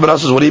 So the Gemara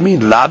says, what do you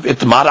mean? Lav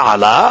itmar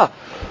ala?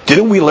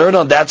 Didn't we learn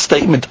on that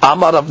statement,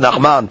 Amar of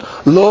Nachman,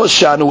 Lo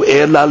shanu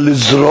ela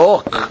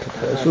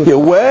lizrok, Yeah,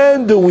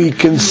 when do we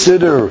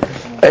consider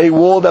a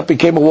wall that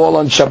became a wall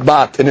on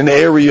Shabbat in an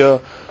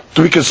area?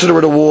 Do we consider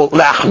it a wall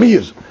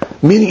lachmir?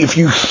 Meaning, if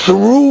you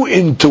threw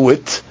into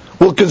it,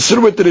 we'll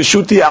consider it the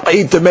reshuti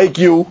aqid to make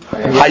you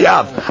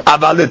hayav.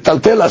 Aval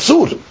letaltel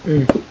asur.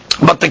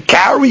 But to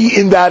carry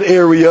in that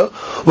area,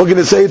 we're going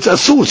to say it's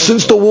asur,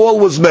 since the wall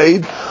was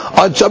made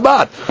on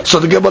Shabbat. So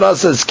the Gemara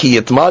says, Ki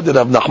itmar de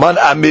Rav Nachman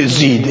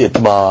amizid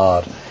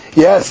itmar.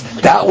 Yes,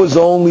 that was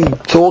only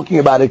talking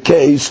about a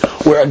case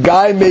where a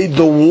guy made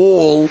the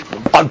wall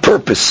on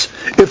purpose.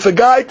 If a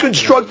guy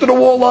constructed a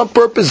wall on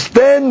purpose,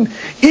 then,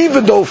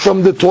 even though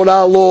from the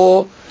Torah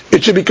law,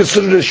 it should be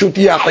considered a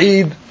shuti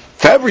yahid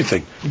for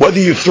everything, whether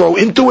you throw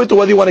into it or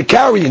whether you want to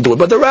carry into it.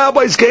 But the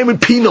rabbis came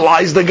and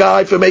penalized the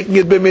guy for making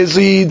it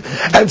b'mezid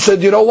and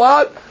said, you know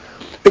what?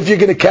 If you're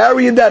going to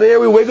carry in that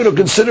area, we're going to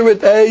consider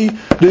it a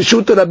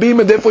reshut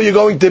rabim, and therefore you're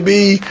going to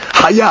be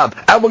hayab.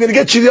 And we're going to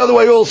get you the other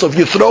way also. If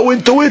you throw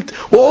into it,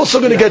 we're also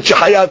going to get you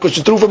hayab, because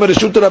you threw from a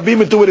reshut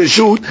rabim into a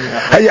reshut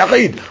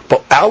hayachid.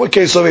 But our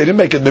case over here, he didn't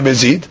make it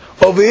b'mezid.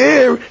 Over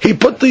here, he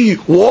put the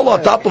wall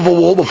on top of a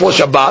wall before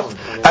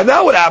Shabbat, and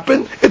now what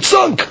happened? It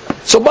sunk.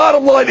 So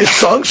bottom line, it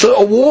sunk, so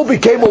a wall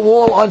became a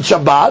wall on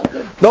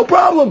Shabbat, no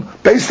problem,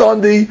 based on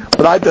the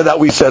Braita that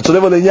we said. So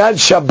therefore, the Yan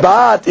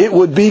Shabbat, it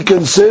would be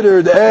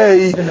considered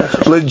a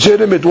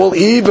legitimate wall,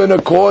 even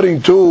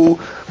according to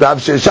Rav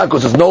Shesha,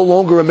 because it's no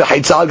longer a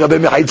mechaitza al gabe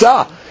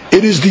mechaitza.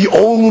 It is the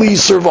only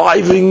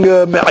surviving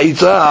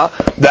mechaitza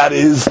that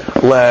is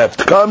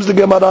left. Comes the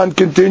Gemara and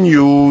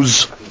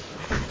continues.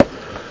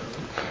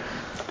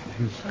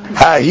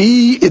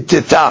 Hahi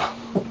itita.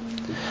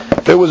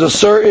 There was a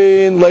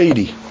certain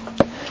lady.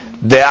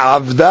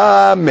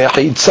 De'avda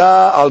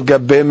mechitza al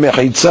gabe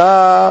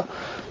mechitza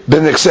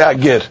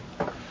b'nechsei ger.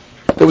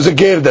 There was a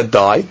ger that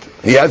died.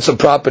 He had some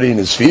property in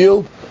his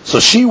field. So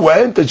she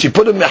went and she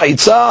put a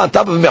mechitza on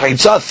top of a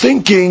mechitza,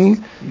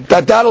 thinking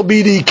that that'll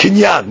be the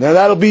kinyan. Now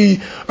that'll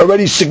be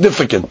already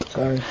significant.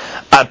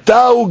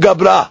 Atau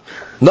gabra.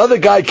 Another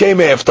guy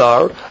came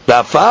after.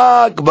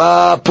 Rafak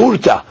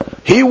ba'purta.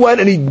 He went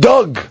and he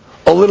dug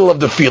a little of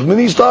the field. I mean,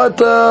 he started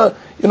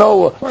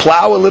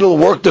plow a little,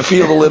 work the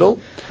field a little.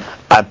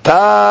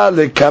 Ata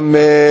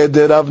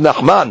lekamed Rav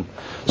Nachman.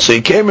 So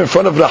he came in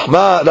front of Rav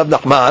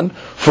Nachman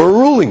for a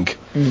ruling.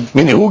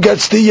 Meaning, who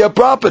gets the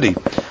property?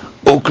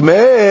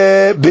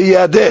 Ukme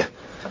biyadeh.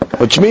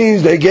 Which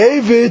means they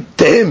gave it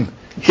to him.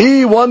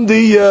 He won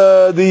the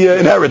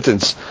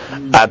inheritance.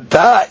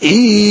 Ata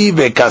I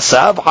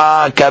vekasav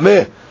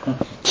hakameh.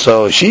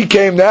 So she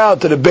came now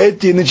to the Beit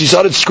Din and she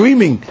started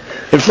screaming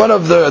in front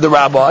of the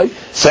rabbi,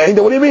 saying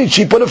that, what do you mean?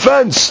 She put a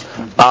fence.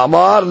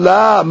 Amar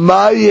la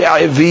mai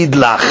avid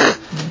lach.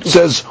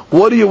 Says,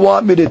 what do you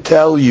want me to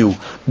tell you?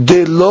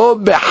 De lo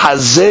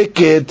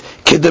behazeket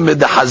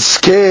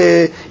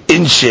kedemedhazke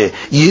inshe.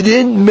 You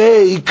didn't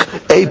make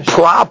a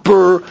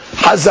proper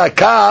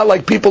hazakah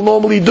like people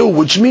normally do,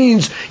 which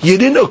means you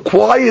didn't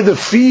acquire the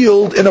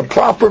field in a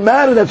proper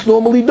manner that's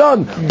normally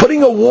done.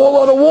 Putting a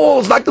wall on a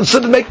wall is not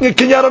considered making a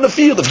kinyan on a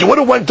field. If you would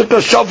have went, took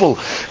a shovel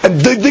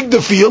and dig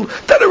the field,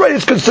 then already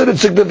it's considered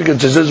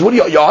significant. It says, what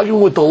are you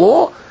arguing with the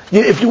law?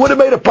 If you would have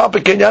made a proper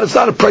kinyan, it's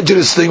not a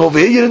prejudice thing over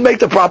here. You didn't make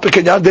the proper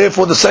kinyan.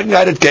 Therefore, the second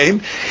guy that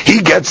came,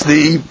 he gets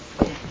the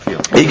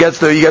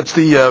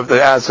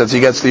assets.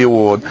 He gets the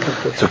award.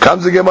 So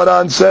comes the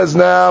Gemara and says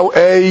now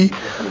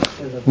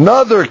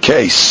another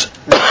case.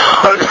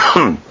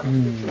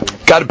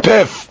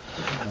 Karpef.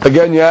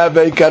 Again, you have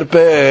a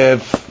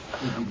karpef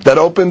that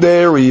opened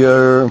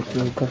area.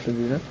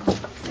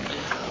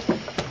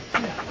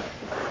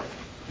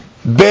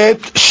 Bet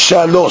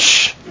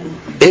Shalosh.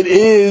 It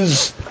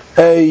is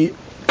a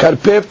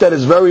karpef that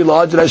is very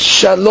large. It has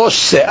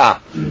shalosh se'ah.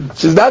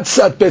 So that's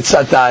not bet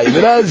satayim.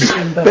 It has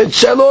bet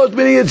shalosh,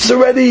 meaning it's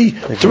already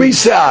 3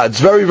 se'ah. It's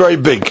very, very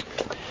big.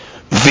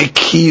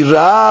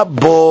 Vikira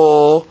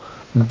bo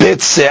bet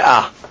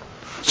se'ah.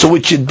 So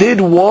what you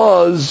did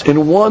was,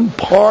 in one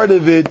part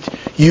of it,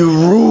 you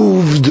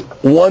roofed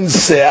 1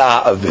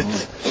 se'ah of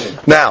it.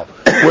 Now,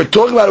 we're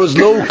talking about it was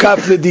lo kaf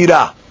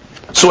ledira.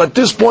 So at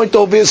this point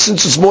over here,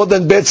 since it's more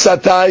than bet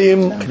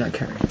satayim,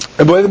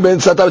 and more than bet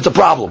satayim, it's a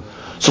problem.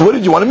 So what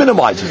did you want to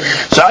minimize it?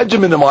 So how'd you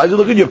minimize it?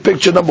 Look at your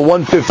picture number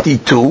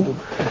 152.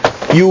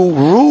 You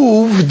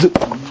roofed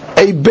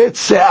a bet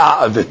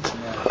se'ah of it.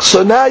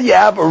 So now you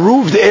have a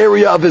roofed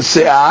area of a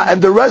se'ah,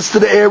 and the rest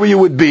of the area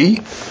would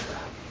be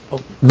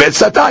bet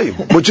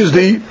satayim, which is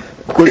the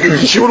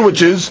shiur,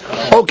 which is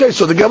okay.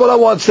 So the Gemara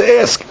wants to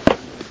ask: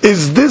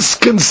 is this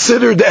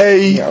considered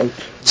a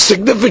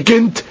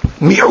significant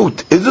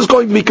mi'ut? Is this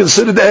going to be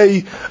considered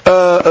a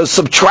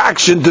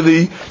subtraction to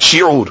the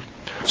shiur?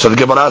 So the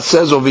Gemara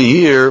says over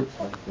here,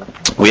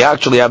 we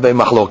actually have a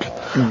machloket.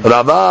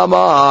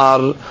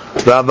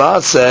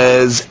 Rava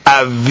says,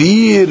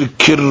 avir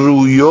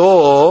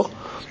kiruyo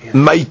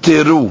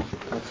maiteru.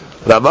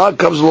 Rava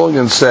comes along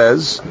and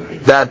says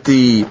that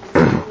the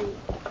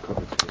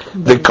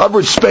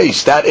covered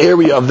space, that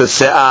area of the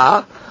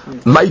se'ah,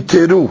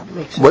 Maiteru.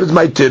 What is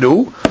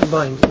Maiteru?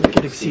 Combined, make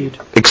it exceed.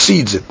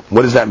 Exceeds it.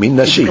 What does that mean?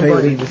 Nashi.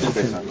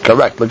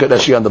 Correct. Look at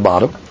Nashi on the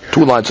bottom.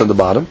 2 lines on the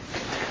bottom.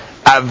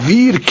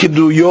 Avir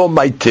kiduyo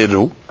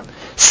Maiteru.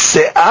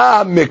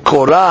 Se'ah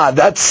mekora.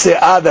 That's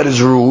se'ah that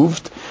is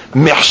roofed.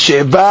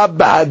 Mehsheva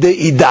b'hade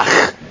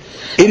idach.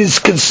 It is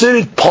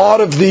considered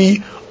part of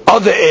the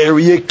other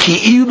area.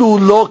 Ki'ilu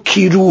lo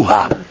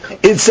kiruha.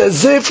 It's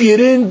as if you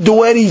didn't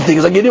do anything.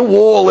 It's like you didn't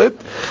wall it.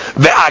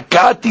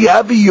 Ve'akati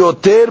havi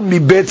yoter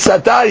mibet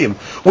satayim.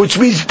 Which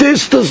means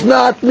this does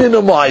not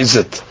minimize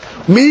it.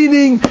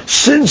 Meaning,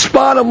 since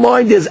bottom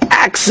line there's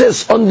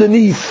access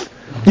underneath.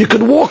 You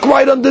can walk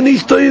right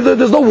underneath.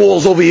 There's no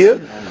walls over here.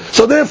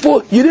 So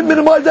therefore, you didn't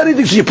minimize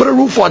anything. So you put a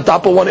roof on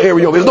top of one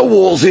area. There's no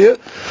walls here.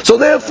 So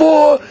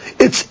therefore,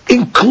 it's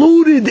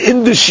included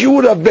in the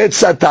shiur of bet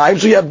satayim.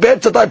 So you have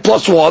bet satayim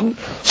plus 1.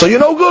 So you're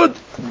no good.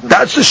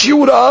 That's the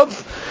shiur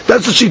of.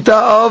 That's the shita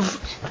of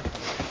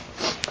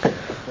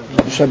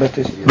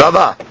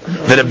Rava.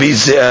 Rabbi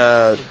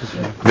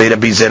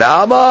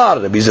Zera Amar.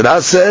 Rabbi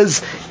Zera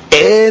says,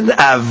 En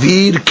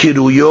avir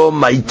kiruyo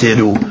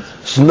maiteru.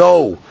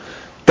 No.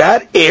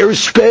 That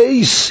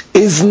airspace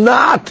is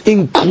not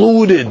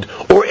included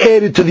or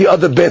added to the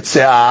other bet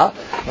se'ah.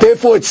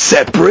 Therefore it's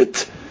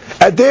separate.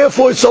 And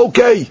therefore it's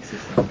okay.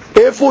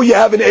 Therefore you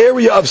have an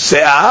area of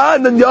se'ah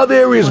and then the other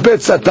area is bet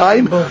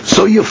satayim,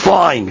 so you're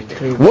fine.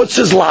 What's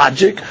his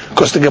logic?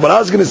 Because the Gemara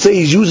is going to say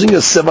he's using a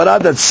sevara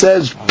that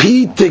says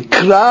pi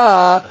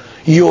tekra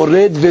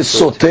yored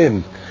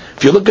vesotem.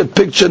 If you look at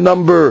picture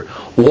number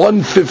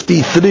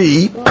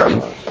 153,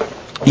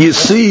 you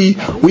see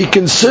we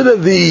consider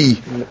the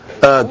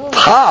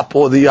top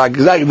or the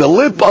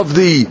lip of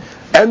the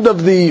end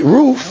of the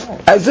roof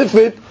as if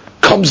it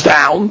comes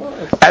down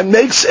and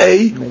makes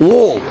a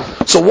wall.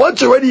 So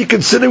once already you're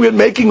considering it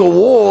making a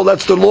wall,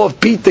 that's the law of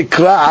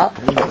Pitekra.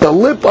 The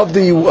lip of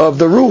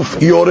the roof,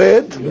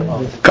 Yored,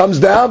 comes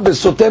down,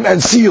 Besotem,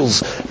 and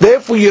seals.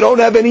 Therefore you don't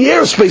have any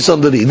airspace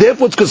underneath.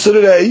 Therefore it's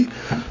considered a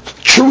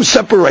true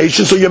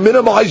separation. So you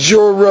minimize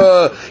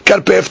your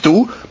Karpef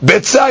to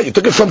Betzah. You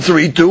took it from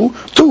 3 to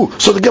 2.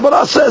 So the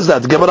Gemara says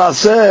that. The Gemara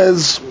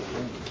says,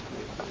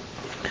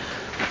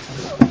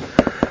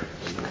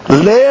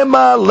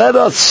 Lema, let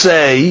us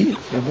say,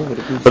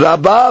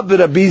 Rabba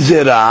v'Rabbi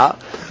Zera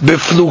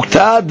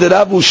b'flukta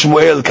d'Rav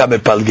Ushmuel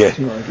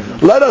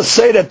kamepalge. Let us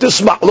say that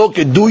this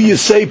mahloket, do you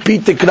say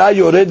Pitekra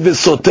Yored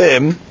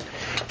v'Sotem,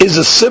 is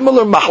a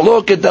similar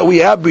mahloket that we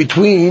have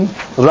between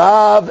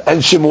Rav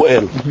and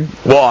Shemuel.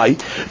 Why?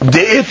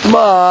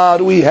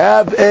 De'itmar, we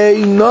have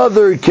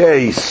another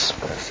case.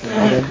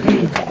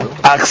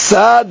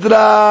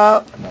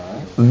 Aksadra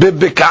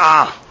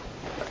b'Beka'ah.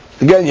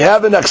 Again, you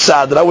have an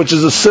Aksadra, which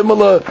is a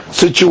similar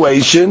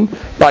situation,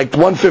 like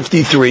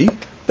 153.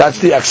 That's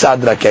the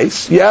Aksadra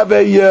case. You have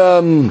a,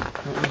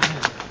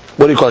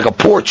 what do you call it, like a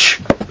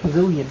porch.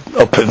 Pavilion.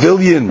 A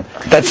pavilion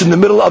that's in the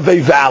middle of a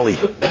valley.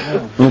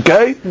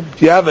 Okay?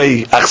 You have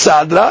a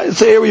Aksadra,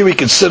 it's an area we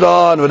can sit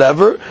on,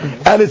 whatever,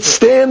 and it's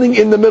standing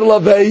in the middle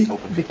of a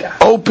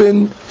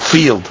open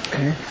field.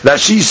 Now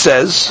she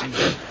says,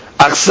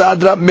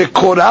 Aksadra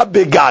mekora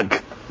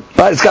begag.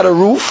 Right? It's got a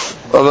roof.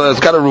 It's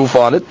got a roof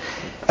on it.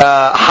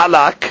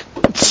 Halak,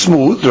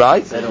 smooth,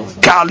 right?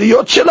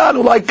 Kaliyot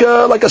shelanu,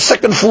 like a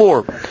second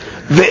floor.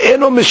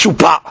 Ve'eno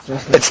mishupa.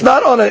 It's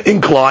not on an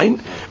incline.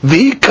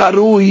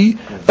 V'karui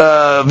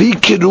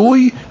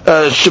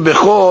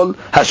shebechol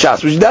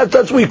hashas.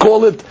 That's what we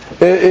call it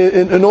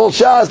in all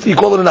shas. You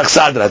call it an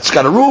aksadra. It's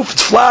got a roof.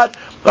 It's flat.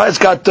 Right? It's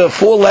got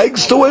 4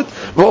 legs to it.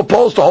 No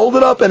post to hold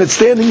it up, and it's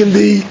standing in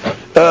the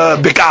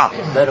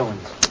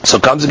bik'ah. So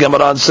comes the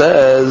Gemara and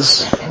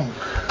says,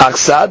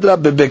 Aksadra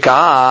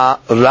bebeka'ah,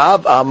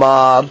 Rav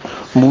Amar,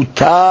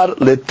 mutar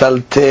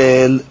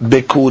letaltel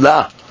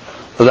bekula.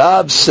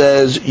 Rav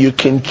says you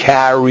can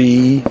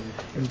carry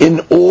in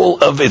all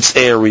of its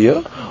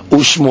area.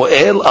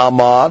 Ushmuel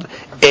Amar,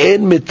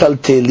 en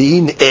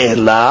metaltelin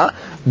ela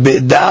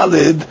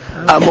bedalid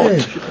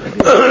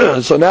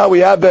amot. So now we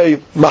have a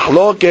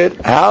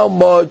mahloket, how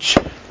much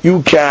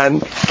you can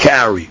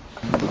carry.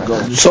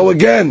 So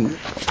again,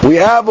 we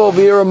have over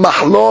here a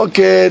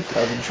mahloket.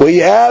 We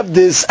have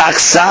this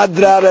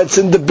aksadra that's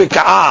in the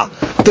bik'ah.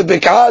 The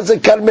bik'ah is a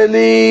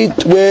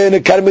karmelit. When a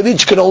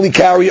karmelit can only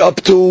carry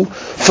up to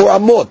 4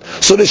 amot.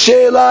 So the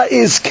sheila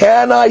is,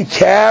 can I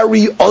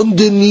carry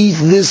underneath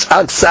this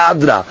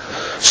aksadra?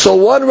 So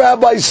one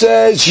rabbi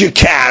says you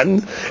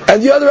can,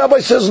 and the other rabbi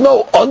says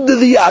no. Under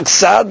the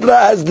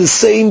aksadra has the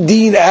same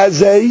deen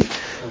as a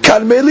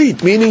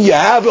karmelit, meaning you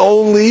have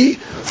only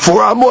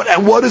 4 amot.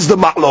 And what is the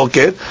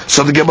ma'loket?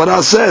 So the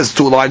Gemara says,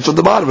 2 lines from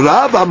the bottom.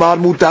 Rav Amar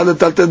mutar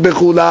letaltel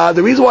bechula.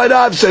 The reason why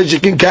Rav says you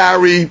can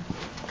carry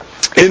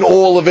in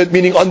all of it,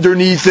 meaning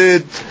underneath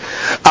it,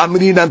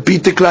 amrin and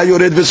pitekla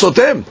yored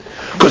v'sotem.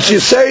 Because you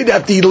say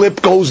that the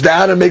lip goes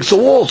down and makes a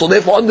wall, so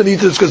therefore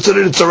underneath it's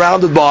considered it's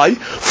surrounded by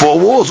 4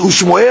 walls.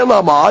 Ushmuel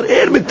Amar,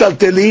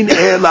 metaltelin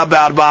ela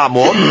be'arba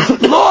amot,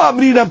 lo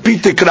amrin and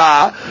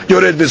pitekla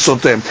yored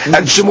v'sotem.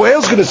 And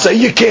Shemuel's going to say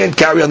you can't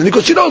carry underneath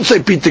because you don't say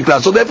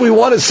pitekla. So therefore we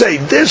want to say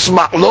this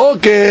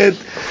ma'loket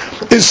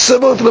is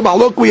similar to the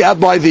mahlok we have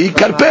by the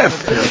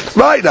karpef.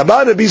 Right,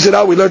 Amar Rabbi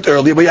Zera we learned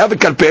earlier, we have a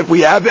karpef,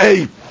 we have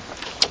a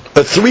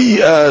 3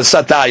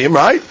 satayim,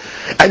 right?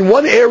 And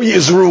one area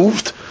is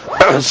roofed,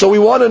 so we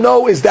want to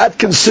know, is that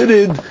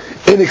considered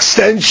an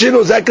extension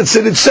or is that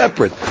considered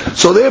separate?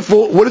 So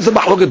therefore, what is the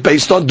mahloket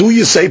based on? Do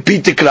you say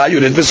pitikra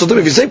yurid v'sotim?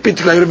 If you say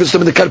pitikra yurid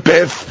v'sotim in the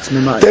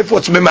karpef, therefore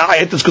it's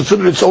mema'et, it's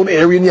considered its own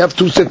area and you have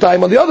 2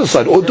 satayim on the other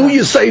side. Or do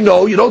you say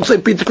no, you don't say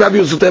pitikra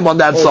yurid v'sotim on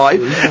that side,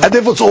 and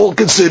therefore it's all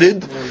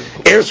considered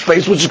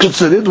airspace, which is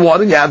considered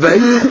one, and you have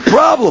a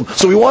problem.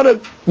 So we want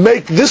to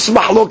make this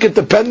mahloket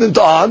dependent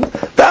on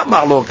that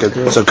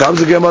mahloket. So comes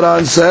the Gemara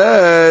and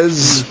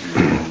says,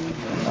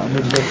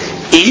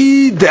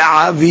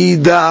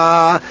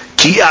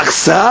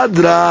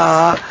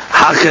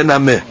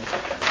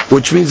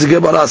 which means the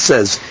Gemara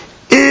says,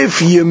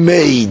 if you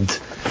made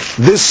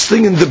this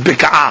thing in the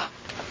bik'ah,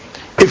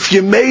 if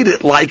you made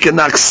it like an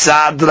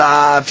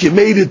aksadra, if you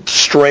made it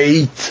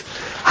straight,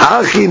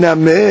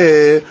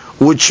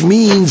 which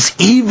means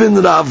even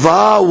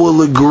Rava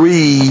will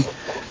agree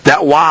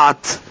that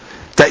what?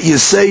 That you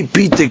say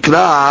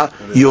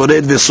pitikra yored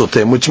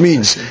v'sotem, which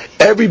means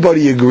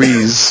everybody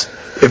agrees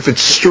if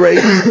it's straight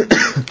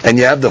and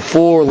you have the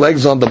 4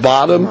 legs on the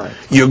bottom,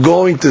 you're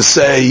going to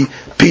say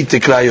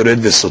pitikra yored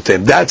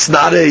v'sotem. That's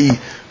not a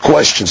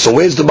question. So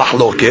where's the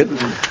mahloket?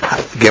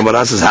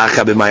 Gemara says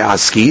haka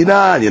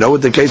b'mayaskina, and you know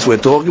what the case we're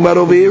talking about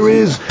over here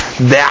is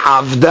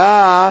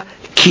ve'avda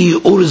ki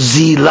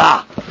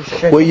urzila,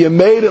 where you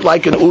made it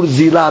like an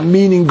urzila,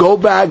 meaning go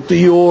back to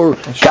your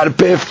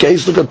karpef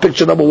case, look at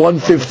picture number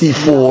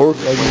 154,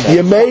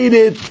 you made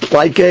it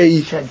like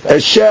a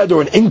shed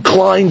or an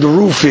inclined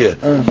roof here.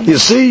 You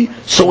see?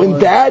 So in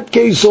that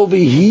case over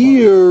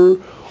here,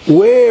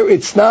 where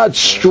it's not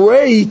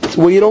straight,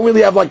 where you don't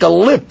really have like a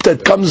lip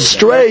that comes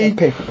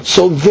straight,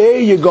 so there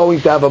you're going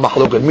to have a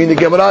mahloket. Meaning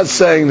the Gemara is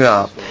saying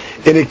now,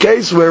 in a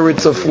case where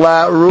it's a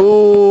flat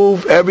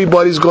roof,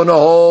 everybody's going to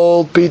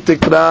hold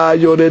pitikra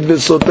yored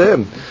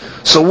v'sotem.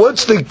 So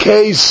what's the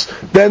case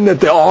then that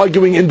they're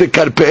arguing in the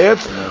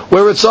karpef,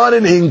 where it's on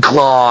an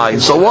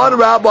incline? So one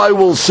rabbi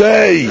will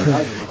say,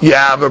 you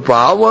have a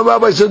problem. One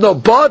rabbi says, no,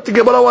 but the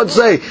Gemara wants to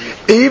say,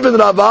 even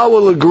Rava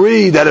will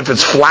agree that if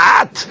it's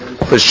flat,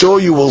 for sure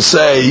you will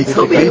say,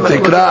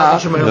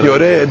 pitikra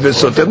yored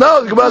v'sotem.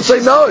 No, the Gemara will say,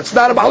 no, it's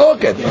not a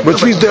mahloket.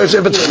 Which means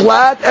if it's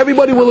flat,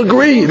 everybody will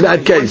agree in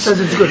that case.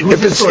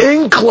 If it's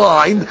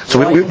inclined, so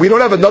we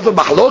don't have another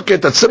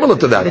mahloket that's similar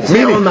to that.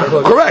 Meaning,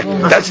 correct,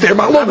 that's their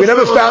mahloket. We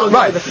never found,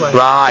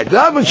 right.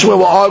 Rav and Shmuel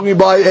were arguing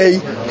by a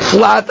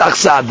flat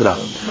aksadra.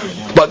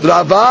 But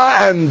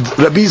Rava and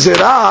Rabbi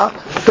Zera,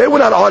 they were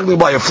not arguing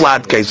by a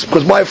flat case.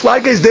 Because by a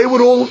flat case, they would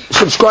all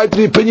subscribe to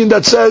the opinion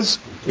that says,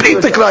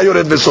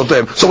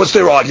 so what's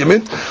their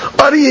argument?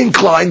 On the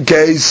inclined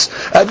case,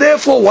 and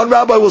therefore one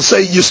rabbi will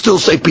say, you still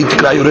say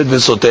pitikra yored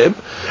v'sotem,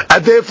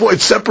 and therefore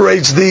it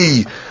separates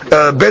the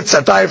bet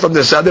satay from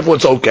the sand, therefore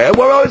it's okay. And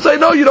one rabbi will say,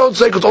 no, you don't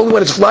say, because only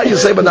when it's flat you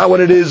say, but not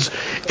when it is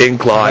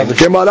inclined. The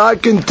Gemara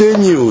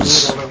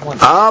continues.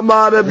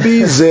 Amar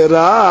Rabbi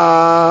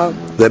Zera.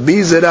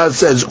 Rabbi Zera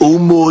says,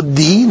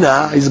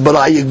 Umodina, but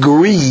I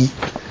agree.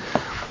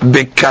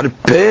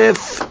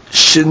 בקרפף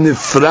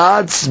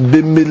שנפרץ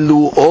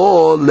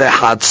במילואו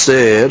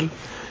לחצר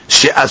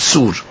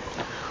שאסור.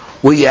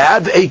 We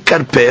have a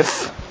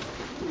karpef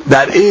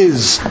that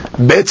is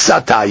bet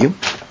satayim,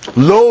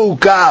 lo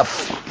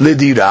kaf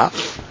ledira,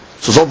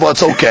 so far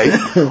it's okay,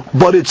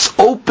 but it's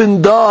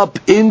opened up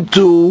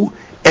into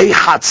a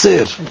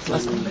hatzer.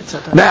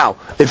 Now,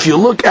 if you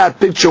look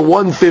at picture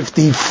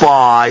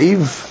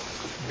 155,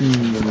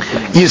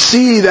 you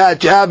see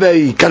that you have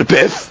a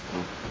karpef.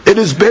 It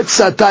is bet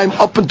satayim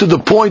up into the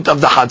point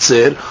of the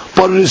hatzer,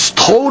 but it is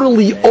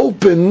totally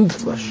opened,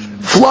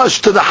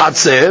 flush to the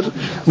hatzer.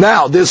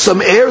 Now, there's some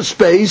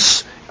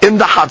airspace in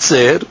the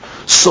hatzer,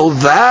 so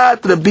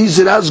that Rabbi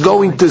Zera is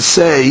going to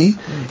say,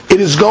 it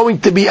is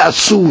going to be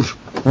asur.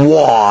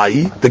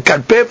 Why? The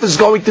karpef is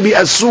going to be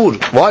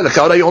asur. Why? The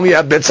Chaura you only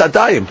have bet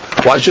satayim.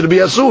 Why should it be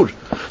asur?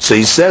 So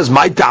he says,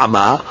 my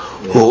ta'ama,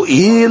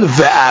 ho'il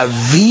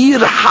ve'avir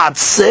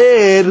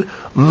hatzer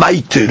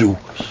maiteru.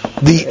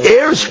 The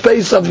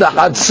airspace of the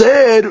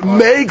Hatzer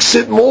makes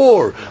it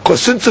more.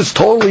 Because since it's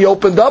totally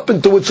opened up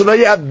into it, so now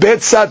you have Bet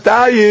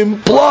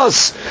Satayim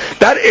plus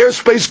that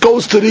airspace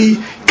goes to the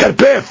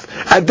Karpef.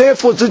 And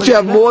therefore, since you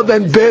have more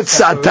than Bet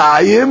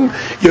Satayim,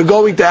 you're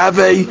going to have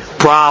a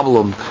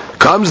problem.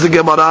 Comes the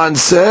Gemara and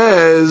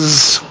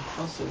says,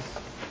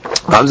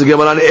 comes the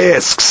Gemara and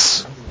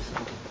asks,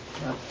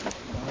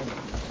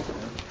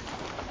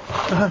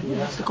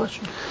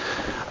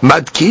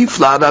 Matkif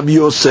la Rabbi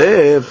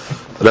Yosef.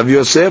 Rabbi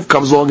Yosef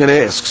comes along and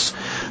asks,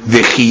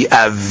 V'chi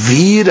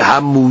avir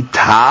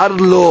hamutar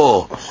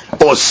lo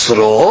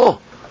osro?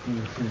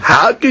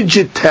 How could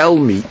you tell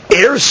me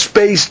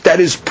airspace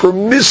that is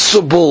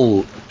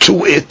permissible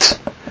to it,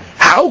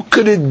 how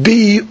could it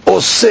be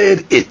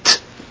osir it?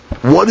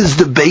 What is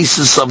the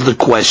basis of the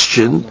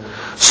question?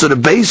 So the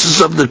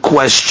basis of the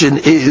question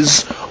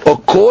is,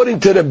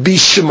 according to Rabbi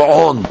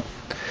Shimon,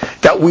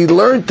 that we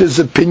learned his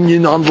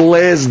opinion on the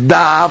last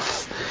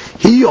daf.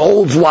 He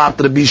holds what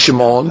Rabbi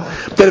Shimon,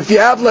 that if you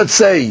have, let's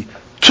say,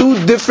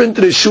 two different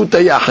Reshut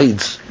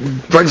Yachids,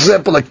 for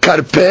example, a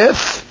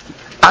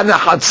Karpef and a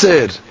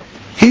Hatzer,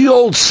 he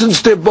holds,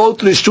 since they're both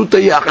Reshut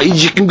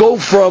Yachids, you can go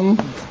from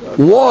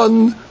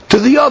one to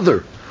the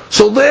other.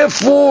 So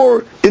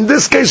therefore, in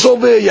this case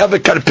over here, you have a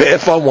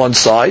Karpef on one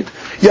side,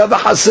 you have a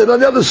Hatzer on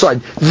the other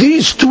side.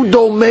 These two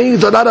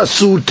domains are not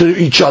asur to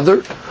each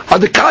other. On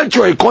the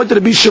contrary, according to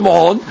Rabbi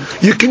Shimon,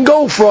 you can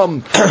go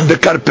from the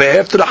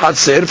Karpef to the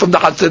Hatzer, from the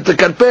Hatzer to the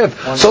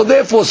Karpef. So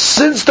therefore,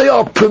 since they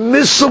are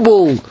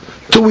permissible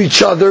to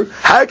each other,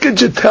 how could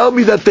you tell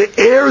me that the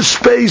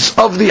airspace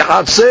of the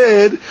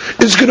Hatzer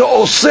is going to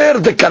oser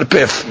the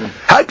Karpef?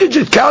 How could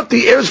you count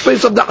the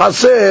airspace of the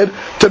Hatzer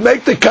to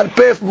make the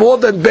Karpef more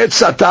than Bet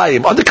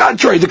Satayim? On the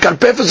contrary, the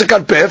Karpef is a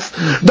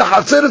Karpef, the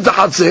Hatzer is the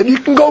Hatzer, you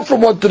can go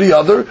from one to the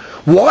other.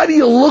 Why do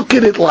you look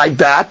at it like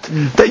that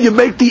you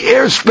make the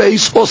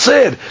airspace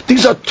oser?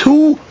 These are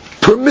two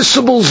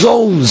permissible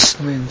zones.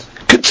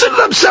 Consider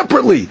them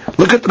separately.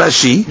 Look at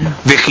Rashi.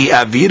 V'chi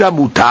avira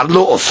mutar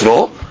lo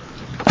osro.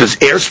 There's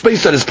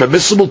airspace that is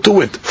permissible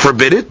to it,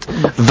 forbid it.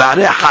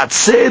 Vare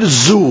hatzer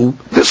zu,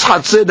 this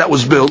hatzer that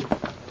was built,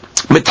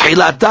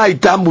 mitchilata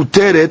ita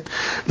muteret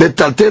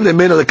letaltel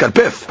lemena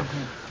lekarpef,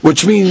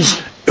 which means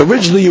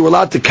originally you were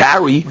allowed to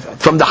carry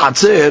from the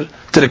hatzer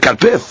to the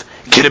karpef,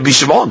 Rabbi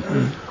Shimon,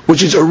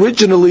 which is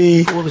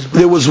originally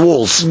there was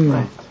walls. You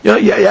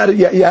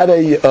had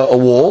a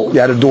wall,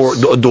 you had a door.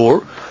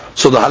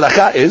 So the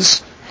halakha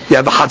is, you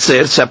have a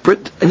hatzer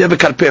separate, and you have a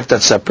karpef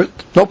that's separate.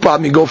 No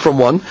problem, you go from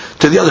one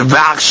to the other.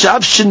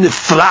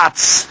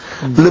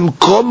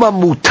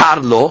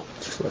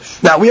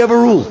 Now we have a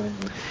rule.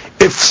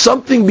 If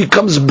something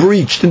becomes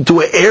breached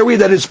into an area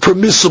that is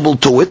permissible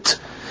to it,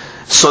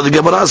 so the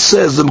Gemara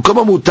says,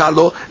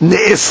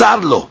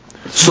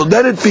 so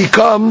then it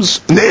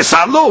becomes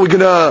ne'esarlo.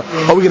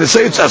 Are we gonna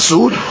say it's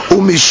asur?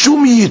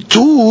 Umishum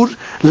yitur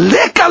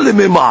leka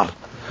lememar.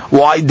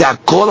 Why?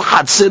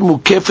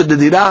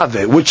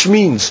 Which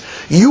means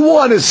you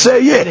want to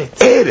say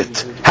add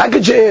it. How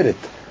could you add it?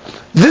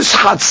 This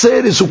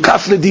hatzer is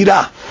hukaf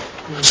ledira.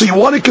 So you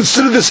want to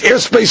consider this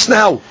airspace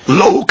now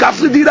lo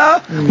hukaf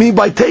ledira? Mean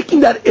by taking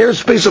that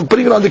airspace and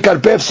putting it on the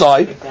karpef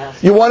side,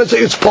 you want to say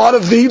it's part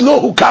of the lo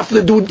hukaf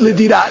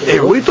ledira.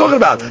 What are you talking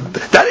about?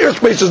 That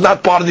airspace is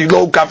not part of the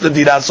lo hukaf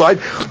ledira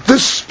side.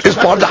 This is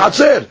part of the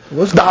hatzer.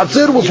 The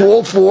hatzer was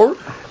walled for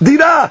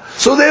Dira.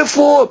 So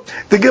therefore,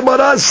 the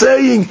Gemara is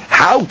saying,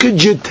 how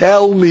could you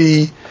tell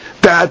me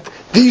that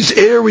these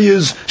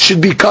areas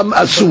should become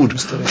asur?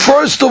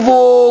 First of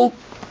all,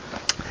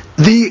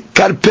 the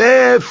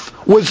karpef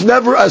was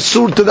never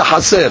asur to the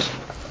haser.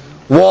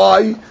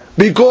 Why?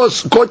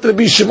 Because according to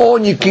Rabbi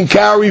Shimon, you can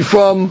carry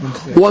from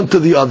one to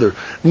the other.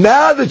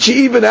 Now that you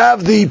even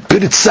have the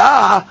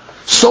pirtzah,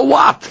 so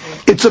what?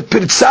 It's a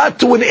pirtzah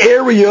to an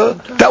area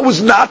that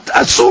was not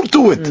asur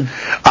to it.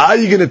 Are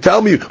you going to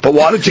tell me, but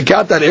why don't you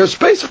count that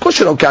airspace? Of course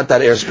you don't count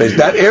that airspace.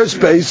 That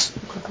airspace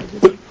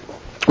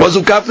was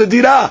ukaf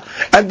ledira.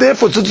 And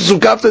therefore, since it's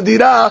ukaf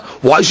ledira,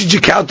 why should you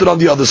count it on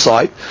the other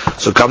side?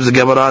 So comes the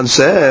Gemara and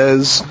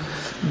says,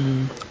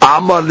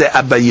 Amar le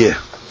Abaye.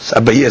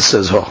 Abaye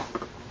says,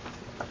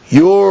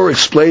 you're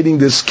explaining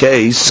this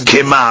case,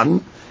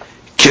 Keman,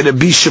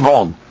 Rabbi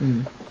Shimon.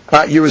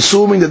 You're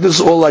assuming that this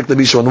is all like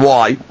Rabbi Shimon.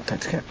 Why?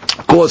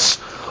 Because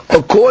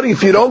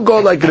if you don't go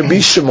like Rabbi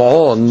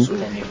Shimon,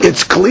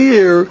 it's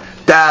clear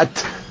that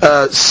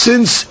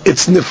since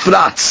it's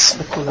nifratz,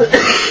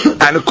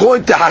 and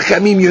according to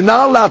Hakamim, you're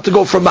not allowed to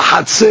go from a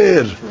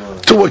hatzer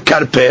to a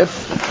karpef.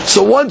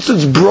 So once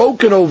it's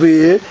broken over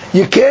here,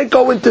 you can't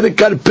go into the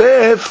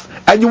karpef,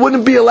 and you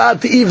wouldn't be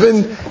allowed to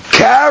even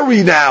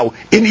carry now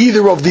in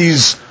either of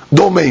these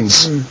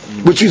domains.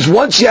 Which is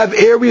once you have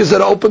areas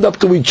that are opened up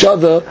to each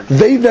other,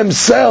 they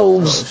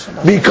themselves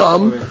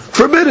become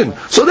forbidden.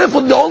 So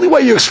therefore, the only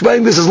way you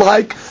explain this is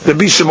like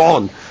Rabbi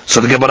Shimon.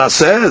 So the Gemara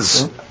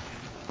says,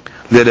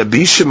 "Le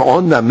Rabbi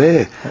Shimon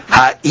nameh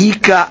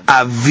ha'ika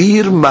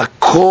avir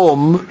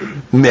makom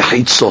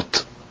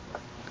mechitzot."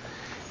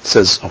 It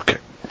says, okay,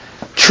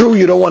 true,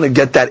 you don't want to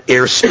get that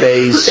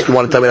airspace. You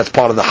want to tell me that's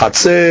part of the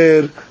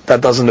hatzer. That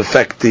doesn't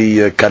affect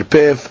the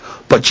karpef.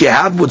 But you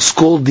have what's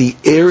called the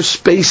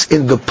airspace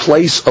in the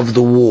place of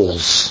the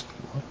walls.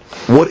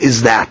 What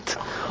is that?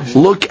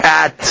 Look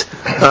at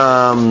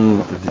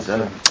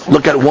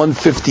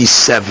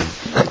 157.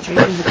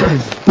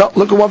 No,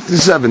 look at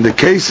 157. The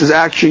case is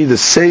actually the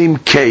same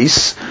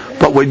case,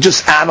 but we're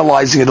just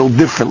analyzing it a little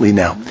differently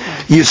now.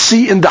 You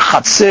see, in the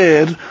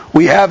Hatzer,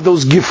 we have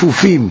those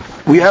gifufim.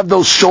 We have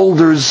those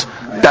shoulders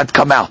that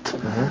come out.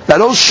 Now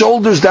those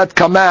shoulders that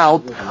come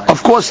out,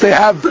 of course they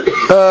have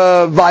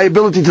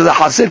viability to the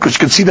Hatzer because you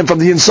can see them from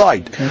the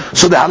inside.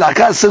 So the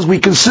halakha says we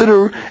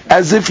consider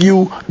as if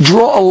you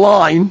draw a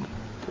line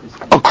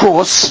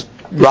across,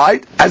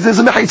 right, as there's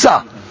a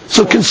mechitzah.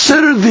 So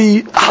consider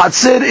the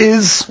Hatzer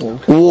is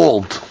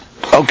walled.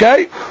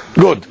 Okay?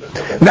 Good.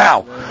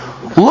 Now,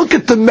 Look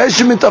at the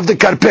measurement of the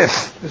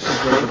karpef.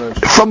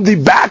 From the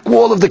back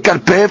wall of the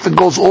karpef, it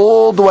goes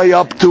all the way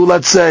up to,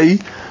 let's say,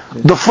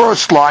 the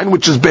first line,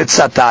 which is Bet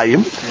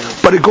Satayim,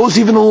 but it goes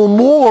even a little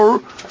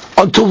more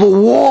until the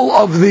wall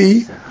of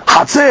the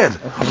Hatzer.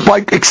 By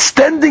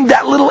extending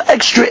that little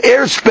extra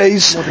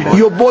airspace,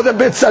 you're more than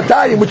Bet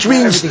Satayim, which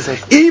means,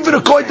 even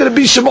according to the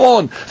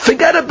Bishimon,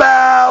 forget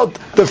about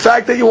the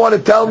fact that you want to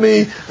tell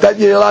me that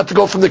you're allowed to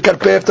go from the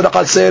Karpef to the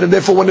Hatzer, and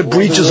therefore when the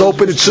breach is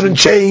open, it shouldn't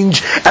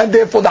change, and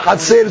therefore the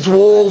Hatzer's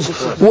walls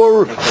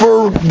were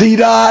for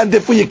Dira, and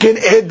therefore you can't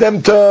add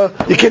the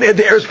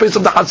airspace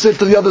of the Hatzer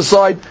to the other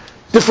side.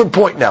 Different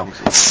point now.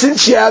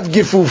 Since you have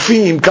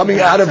Gifufim coming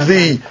out of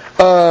the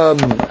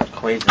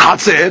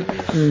Hatzer,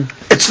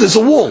 there's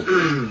a wall.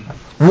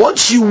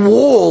 Once you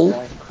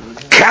wall,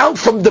 count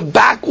from the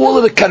back wall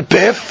of the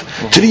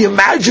Karpef to the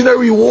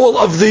imaginary wall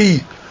of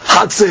the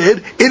Hatzer,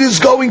 it is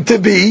going to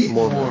be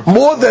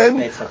more than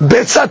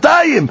Bet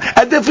Satayim.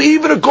 And therefore,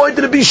 even according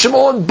to the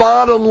Bishimon,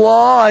 bottom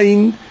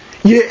line,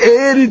 you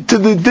add it to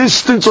the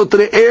distance or to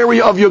the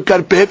area of your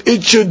Karpef,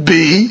 it should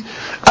be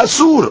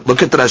Asur.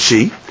 Look at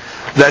Rashi.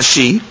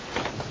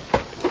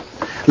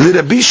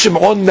 L'Rabbi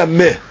Shimon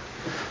Nameh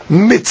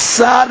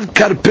Mitzar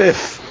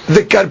Karpef.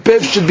 The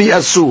Karpef should be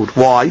Asur.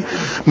 Why?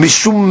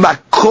 Mishum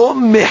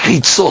Makom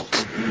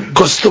Mechitzot.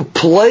 Because the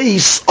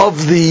place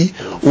of the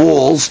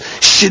walls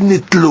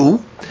Shinitlu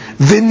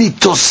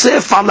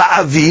ונתוסף על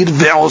האוויר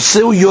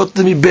ועושהו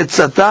יותר מבית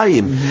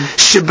סתיים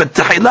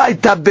שבתחילה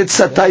הייתה בית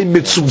סתיים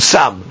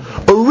מצומצם.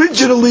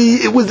 Originally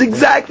it was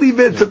exactly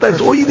beit satayim.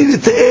 So all you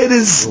needed to add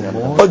is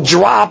a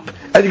drop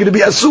and you're going to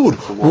be asur.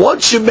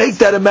 Once you make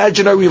that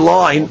imaginary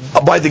line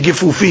by the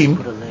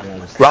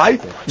gifufim,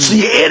 right? So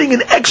you're adding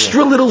an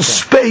extra little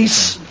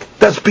space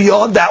that's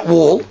beyond that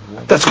wall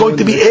that's going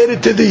to be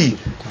added to the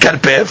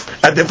karpef,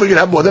 and therefore you're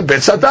going to have more than beit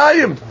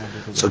satayim.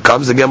 So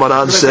comes the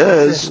Gemara and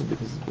says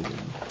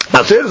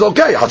Hatzer is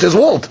okay. Hatzer is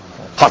walled.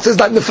 Hatzer is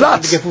not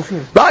nefratz.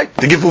 Right?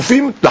 The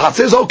gifufim, the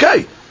Hatzer is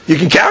okay. You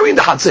can carry in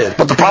the Hatzer.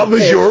 But the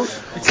problem is your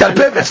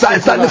karpef. It's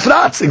not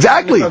nefratz.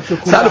 Exactly.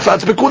 It's not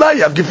nefratz bekulah.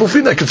 You have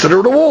gifufim that consider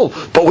it a wall.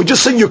 But we're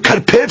just saying your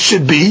karpef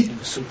should be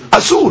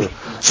asur.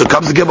 So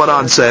comes the Gemara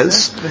and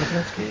says,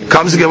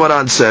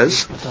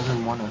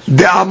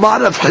 the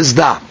Amar of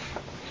Hizdah.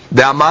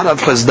 The Amar of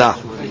Hizdah.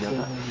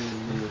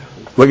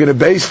 We're going to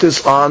base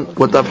this on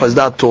what the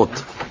Hizdah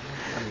taught.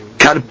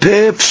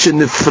 Karpef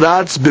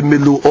shenifratz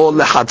b'milu'o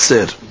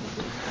lehatzer.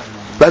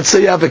 Let's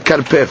say you have a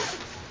karpef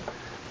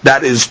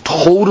that is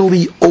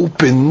totally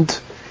opened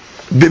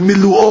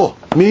b'milu'o,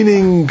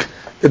 meaning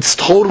it's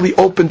totally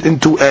opened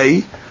into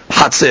a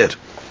hatzer.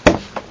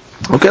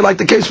 Okay, like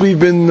the case we've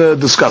been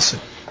discussing.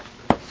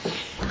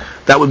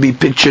 That would be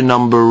picture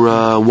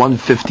number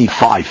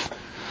 155.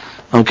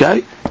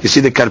 Okay, you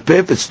see the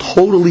karpef; it's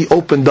totally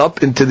opened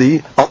up into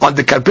the on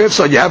the karpef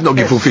side. You have no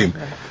gifufim.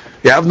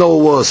 You have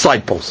no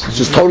side posts. It's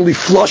just totally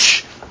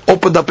flush,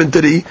 opened up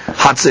into the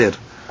Hatzer.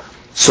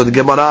 So the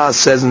Gemara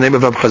says in the name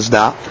of Reb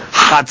Chazda,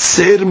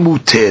 Hatzer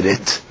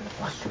muteret.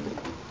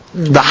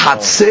 The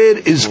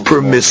Hatzer is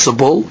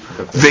permissible,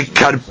 the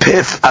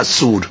Karpef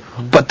asur.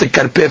 But the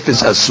Karpef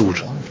is asur.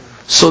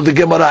 So the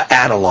Gemara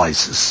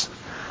analyzes.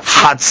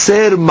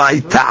 Hatzer my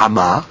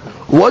ta'ama.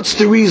 What's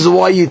the reason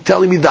why you're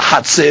telling me the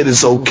Hatzer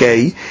is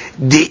okay?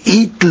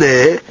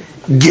 De'itle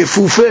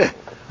gefufeh.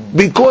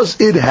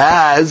 Because it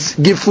has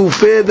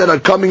gifufeh that are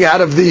coming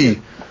out of the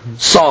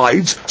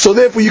sides, so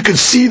therefore you can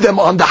see them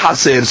on the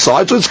Haser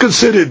side, so it's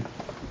considered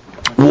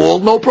wall,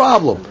 no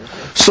problem.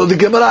 So the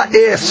Gemara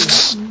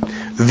asks,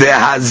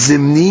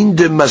 Ve'hazimnin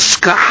de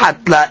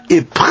mashkahat la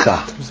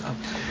ipcha.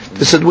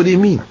 They said, what do you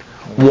mean?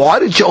 Why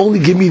did you only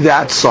give me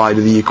that side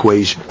of the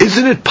equation?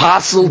 Isn't it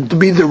possible to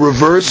be the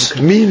reverse?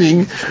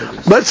 Meaning,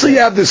 let's say you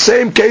have the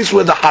same case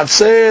where the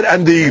Haser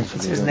and the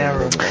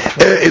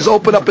is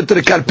open up into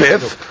the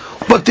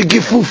Karpef, but the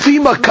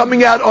Gifufim are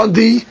coming out on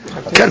the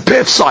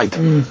Karpef side.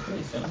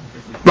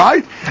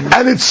 Right?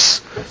 And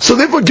it's, so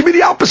therefore give me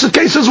the opposite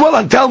case as well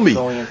and tell me,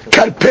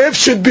 Karpef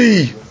should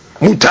be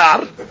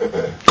mutar,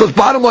 because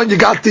bottom line you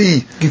got the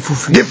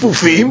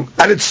Gifufim,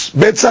 and it's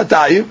Bet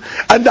Satayim,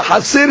 and the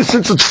Haser,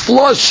 since it's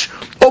flush,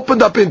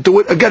 opened up into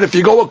it. Again, if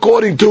you go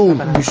according to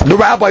the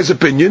rabbi's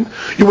opinion,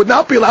 you would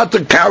not be allowed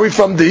to carry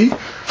from the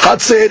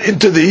Haser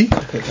into the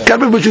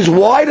Karpef, which is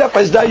why that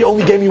Hizdah you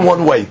only gave me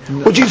one way.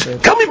 Which is,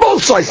 tell me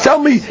both sides. Tell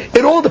me,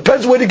 it all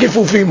depends where the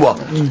Gifufim were.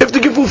 If the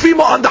Gifufim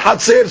are on the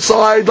Haser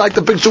side, like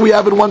the picture we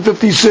have in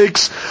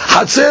 156,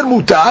 Haser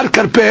mutar,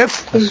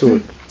 Karpef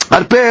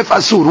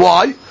asur.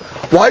 Why?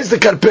 Why is the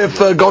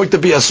Karpef going to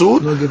be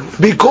asur?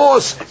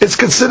 Because it's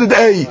considered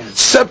a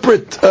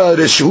separate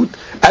reshut,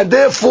 and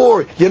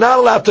therefore you're not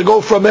allowed to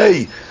go from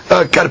a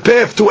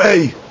Karpef to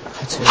a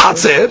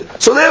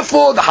Hatzer. So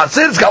therefore the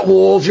Hatzer's got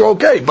walls, you're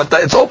okay, but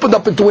it's opened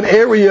up into an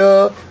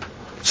area,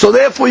 so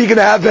therefore you're going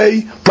to have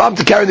a problem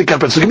to carry the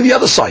Karpef. So give me the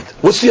other side.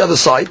 What's the other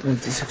side?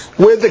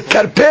 Where the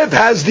Karpef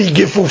has the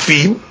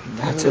Gifufim,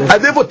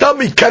 and therefore tell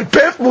me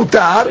Karpef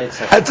mutar,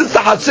 and since the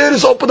Hatzer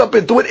is opened up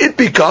into it, it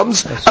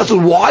becomes. So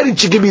why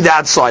didn't you give me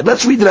that side?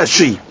 Let's read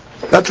Rashi.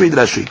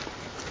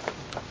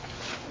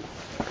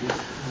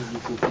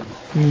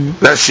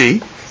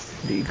 Rashi.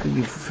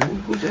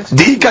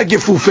 Diika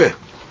Gefufe.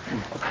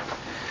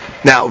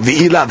 Now,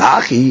 V'ilav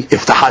Hachi,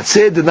 if the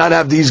Hatzer did not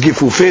have these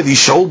Gefufe, these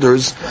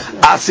shoulders,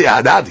 Ase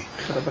Hadadi,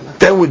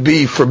 then would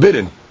be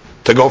forbidden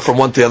to go from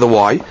one to the other.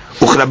 Why?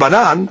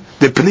 Uchrabanan,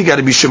 the Peliga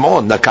Rabbi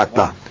Shimon,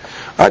 Nakatna.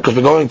 Alright, because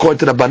we're going according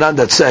to the Banan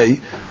that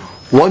say,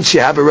 once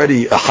you have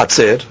already a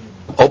Hatzer,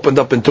 opened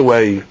up into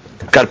a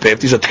Karpef,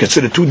 these are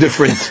considered two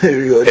different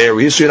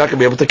areas, so you're not going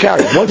to be able to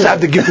carry it. Once you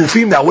have the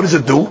Gifufim now, what does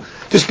it do?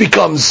 This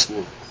becomes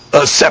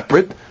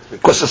separate,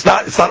 because it's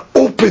not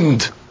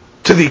opened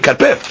to the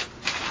Karpef.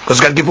 Because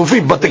it's got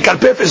Gifufim, but the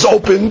Karpef is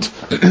opened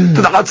to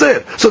the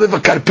Hatzer. So they have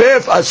a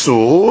Karpef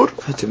Asur,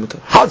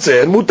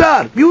 Hatzer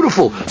Mutar.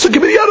 Beautiful. So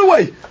give me the other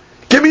way.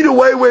 Give me the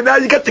way where now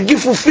you got the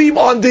Gifufim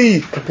on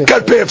the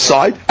Karpef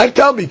side, and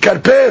tell me,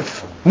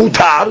 Karpef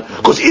Mutar,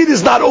 because it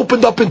is not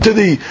opened up into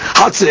the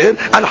Hatzer,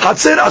 and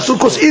Hatzer Asur,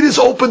 because it is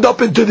opened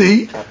up into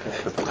the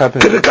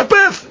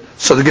Karpef.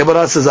 So the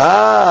Gemara says,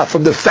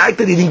 from the fact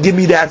that he didn't give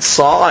me that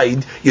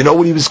side, you know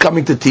what he was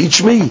coming to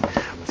teach me?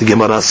 The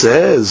Gemara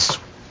says,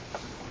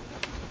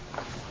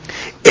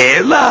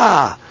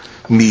 Ela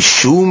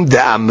mishum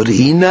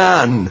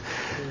de'amrinan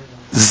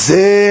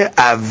ze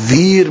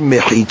avir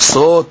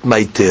mechitzot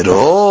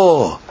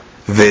maitero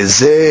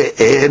veze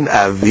en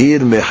avir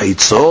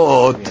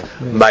mechitzot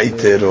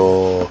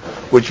maitero,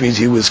 which means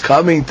he was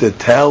coming to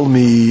tell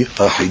me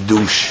a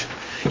hidush.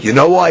 You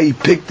know why he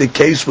picked the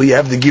case where you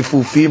have the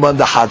Gifufim on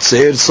the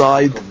Hatzer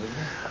side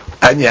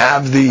and you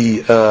have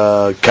the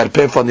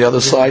Karpef on the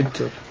other side?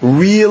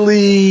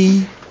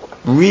 Really,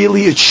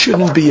 it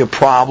shouldn't be a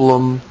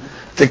problem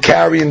to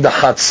carry in the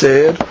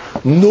Hatzer,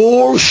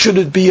 nor should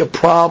it be a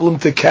problem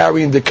to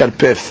carry in the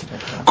Karpef.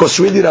 Because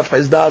really Rav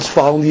Hizda is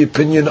following the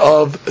opinion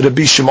of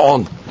Rabbi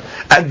Shimon.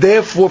 And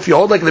therefore, if you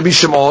hold like Rabbi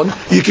Shimon,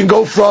 you can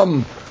go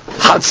from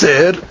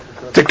Hatzer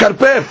to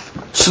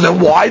Karpef. So then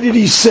why did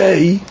he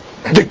say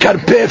the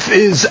Karpef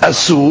is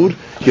Asur?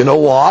 You know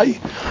why?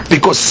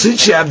 Because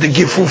since you have the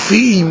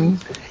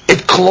Gifufim,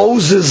 it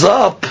closes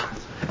up,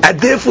 and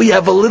therefore you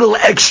have a little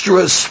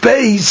extra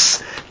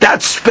space.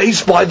 That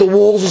space by the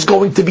walls is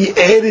going to be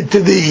added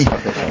to the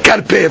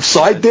Karpef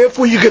side.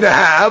 Therefore you're going to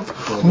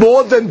have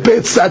more than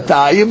Bet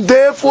Satayim.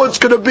 Therefore it's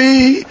going to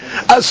be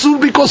Asur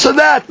because of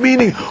that.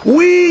 Meaning,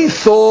 we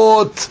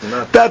thought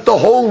that the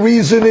whole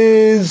reason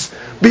is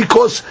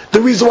because the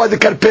reason why the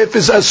Karpef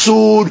is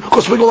Asur,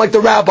 because we go like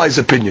the Rabbi's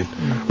opinion.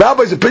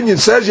 Rabbi's opinion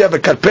says you have a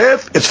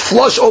Karpef, it's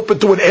flush open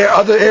to an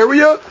other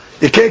area,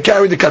 you can't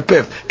carry the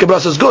Karpef. Gemara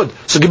says, good,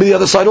 so give me the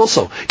other side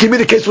also. Give me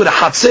the case where the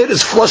Hatzer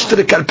is flush to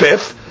the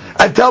Karpef,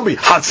 and tell me,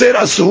 Hatzer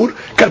Asur,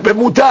 Karpef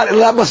Mutar, and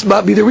that must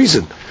not be the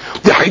reason.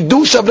 The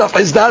Hidush of Rav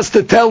Hizda is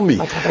to tell me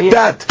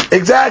that,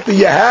 exactly,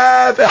 you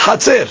have a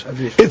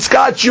Hatzer, it's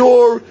got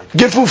your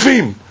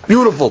Gifufim,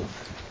 beautiful.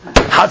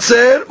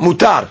 Hatzer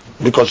Mutar,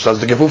 because it has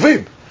the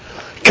Gifufim.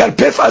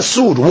 Karpef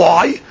Asur,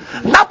 why?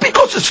 Not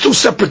because it's two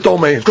separate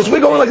domains, because we're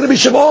going like Rabbi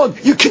Shimon,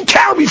 you can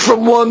carry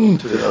from one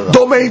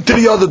domain to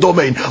the other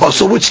domain. Oh,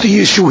 so what's the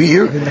issue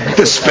here?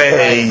 The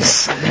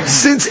space.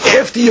 Since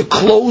after you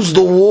close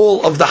the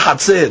wall of the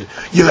Hatzer,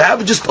 you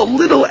have just a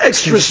little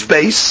extra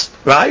space,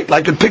 right?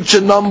 Like in picture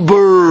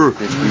number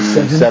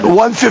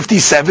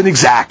 157,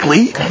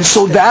 exactly.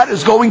 So that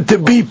is going to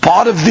be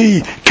part of the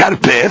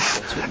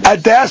Karpef,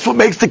 and that's what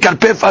makes the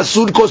Karpef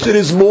Asur, because it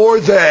is more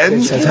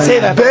than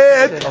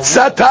Bet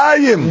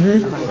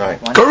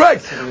Satayim. Correct.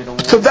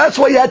 So that's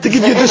why you had to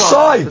give you this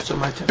side.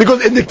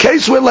 Because in the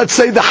case where, let's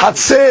say, the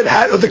Hatzer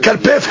had, or the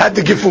Karpef had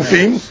the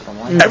Gifufim,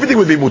 everything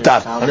would be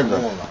mutar.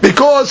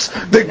 Because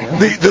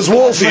there's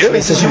walls here,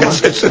 it's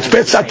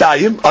Bet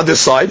Satayim on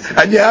this side,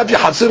 and you have your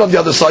Hatzer on the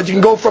other side, you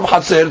can go from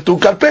Hatzer to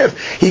Karpef.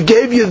 He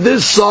gave you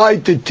this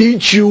side to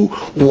teach you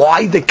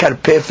why the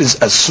Karpef is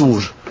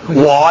Asur.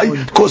 Why?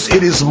 Because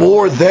it is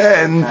more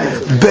than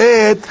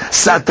Bet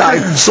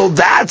Satayim. So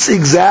that's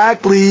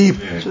exactly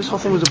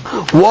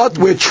what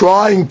we're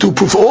trying to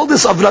prove. All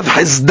this of Rav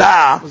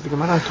Hizda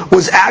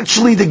was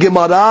actually the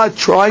Gemara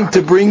trying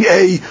to bring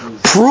a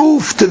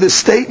proof to the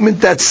statement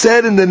that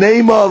said in the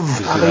name of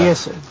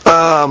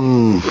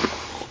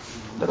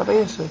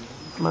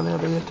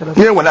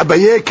when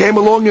Abaye came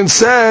along and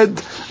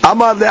said,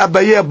 Amar le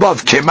Abaye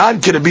above, Keman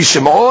ki Rabbi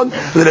Shimon,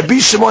 Rabbi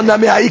Shimon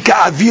nami ha'ika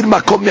avir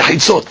makom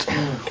mechitzot.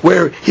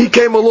 Where he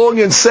came along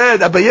and said,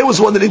 Abaye was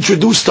the one that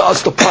introduced to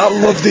us the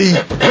problem of the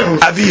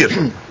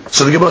avir.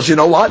 So the Gemara says, you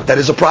know what? That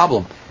is a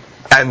problem.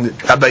 And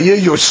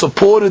Abaye, you're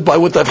supported by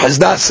what Rav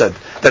Hizda said,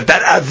 that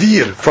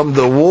avir from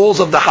the walls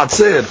of the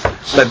Hatzer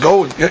that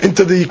go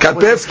into the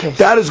Karpef,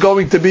 that is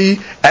going to be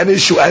an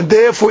issue. And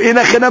therefore, in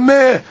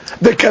Achenameh,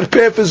 the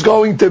Karpef is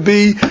going to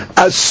be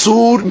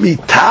Asur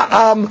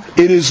Mita'am,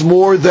 it is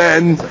more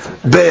than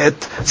Bet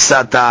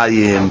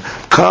Satayim.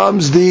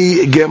 Comes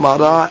the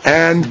Gemara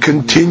and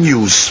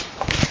continues.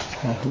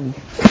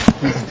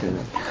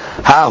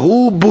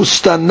 Hahu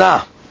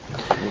Bustana.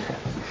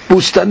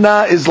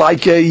 Bustana is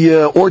like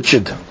a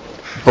orchard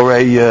or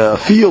a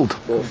field.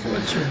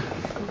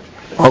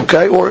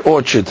 Okay, or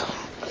orchard.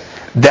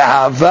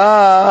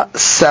 Dehava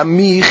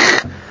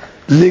samich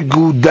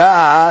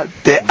leguda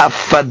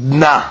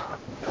de'afadna.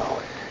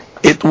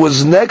 It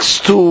was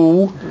next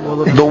to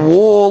the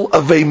wall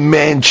of a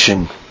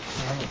mansion.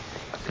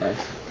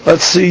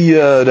 Let's see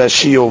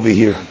Rashi over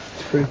here.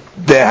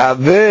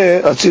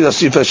 Let's see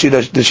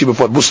Rashi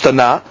before.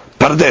 Bustana,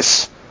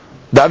 Pardes.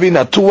 Davi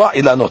natua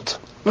ilanot.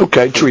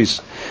 Okay,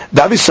 trees.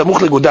 Davi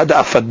samuch leguda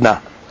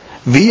de'afadna.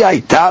 Vi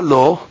hayta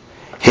lo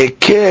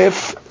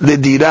hekef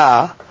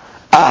ledira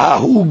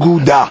ahahu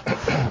guda.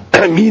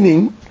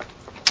 Meaning,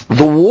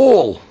 the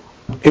wall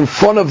in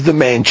front of the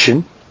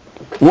mansion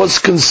was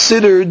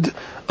considered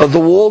the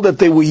wall that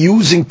they were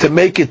using to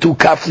make it to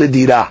kaf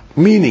ledira.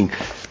 Meaning,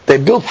 they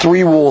built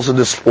 3 walls in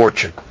this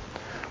orchard.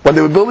 When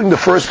they were building the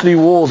first 3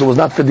 walls, it was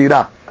not for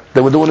dira.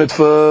 They were doing it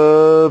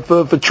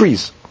for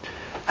trees.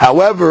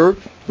 However,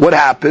 what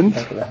happened?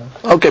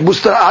 Okay,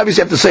 obviously you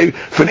have to say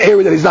for an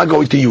area that he's not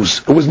going to use.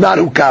 It was not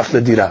hukaf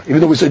ledira.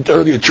 Even though we said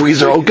earlier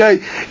trees are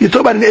okay, you're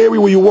talking about an area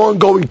where you weren't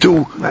going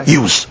to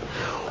use.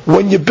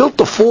 When you built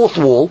the 4th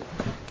wall,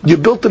 you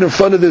built it in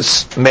front of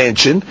this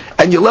mansion,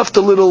 and you left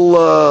a little,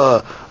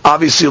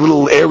 obviously a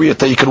little area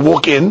that you could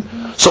walk in.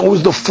 So it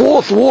was the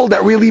 4th wall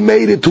that really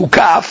made it to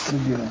kaf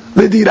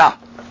ledira.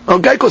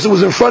 Okay, because it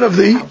was in front of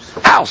the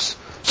house.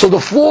 So the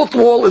 4th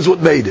wall is what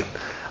made it.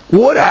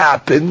 What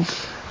happened?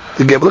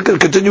 Look at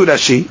continue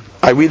Rashi.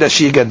 I read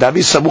Rashi again.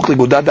 Davi samuch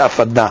leguda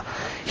de'afadna.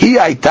 Hi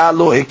hayta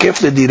lo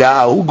hekef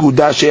ledira hu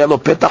guda sheya lo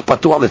petach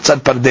patuach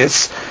letzad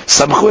pardes.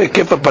 Samchu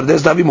hekef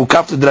pardes davi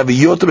mukaf ledira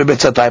v'yoter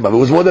bebetzatayim. It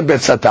was more than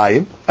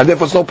betzatayim, and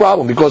therefore it's no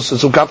problem because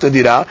it's mukaf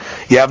ledira.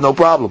 You have no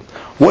problem.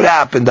 What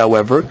happened,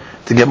 however?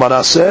 The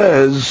Gemara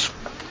says,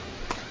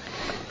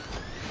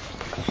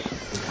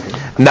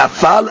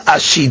 Nafal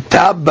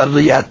ashita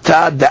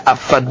bariyata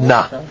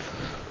de'afadna.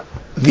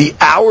 The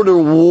outer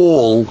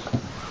wall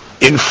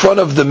in front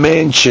of the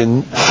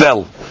mansion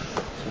fell.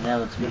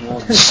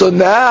 So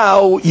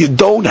now you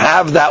don't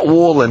have that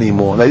wall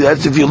anymore.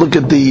 That's if you look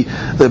at the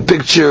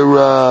picture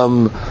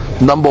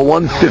number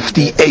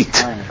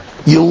 158.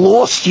 You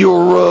lost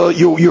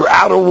your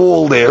outer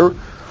wall there.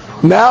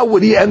 Now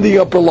what are you ending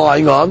up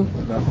relying on?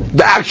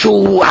 The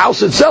actual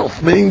house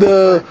itself, meaning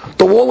the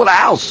wall of the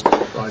house.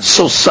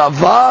 So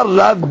Savar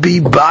Rabbi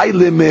Bai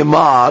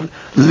Lememar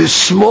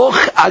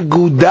Lismoch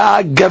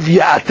Aguda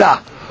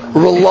Gavyata.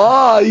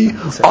 Rely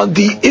on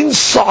the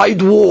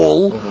inside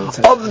wall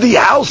of the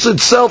house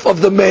itself,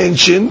 of the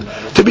mansion,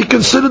 to be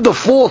considered the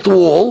 4th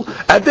wall,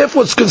 and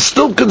therefore it's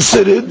still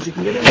considered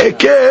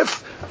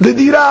hekef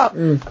ledira.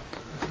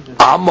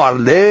 Amar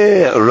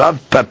le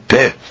Rav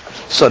Papa.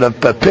 So Rav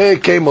Papa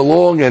came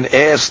along and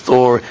asked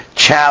or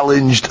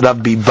challenged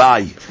Rabbi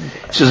Bai. He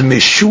says,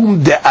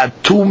 Mishum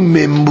de'atum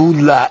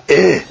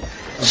memula'eh.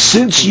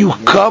 Since you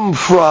come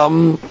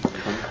from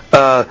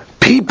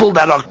people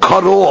that are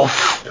cut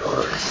off,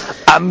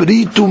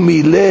 Amritu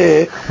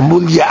mile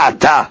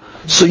mulyata.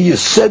 So you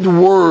said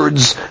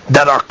words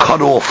that are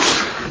cut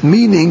off,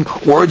 meaning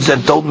words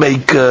that don't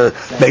make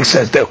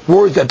sense. They're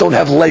words that don't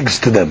have legs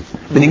to them,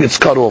 meaning it's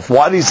cut off.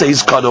 Why did he say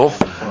he's cut off?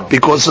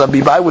 Because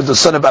Rabbi Bai was the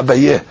son of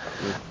Abaye.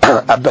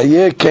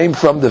 Abaye came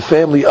from the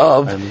family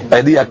of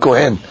Eli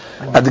Kohen,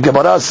 and the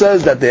Gemara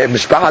says that the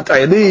Mishpachat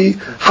Eli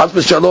Chas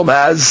v'Shalom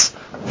has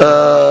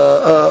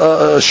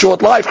a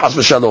short life, Chas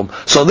v'Shalom.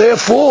 So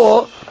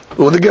therefore,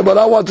 what the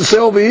Gemara wants to say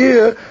over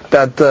here,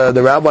 that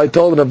the rabbi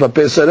told him,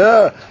 Papa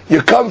said,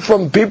 you come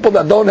from people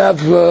that don't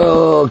have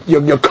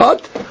your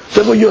cut,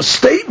 so your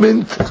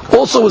statement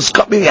also is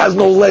cut, meaning it has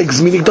no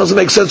legs, meaning it doesn't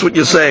make sense what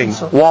you're saying.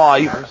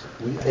 Why?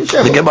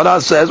 The Gemara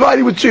says,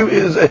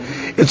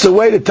 it's a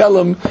way to tell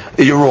him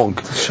you're wrong.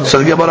 So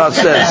the Gemara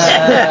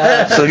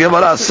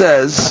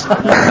says,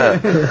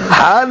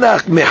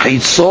 Hanach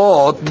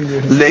mechitzot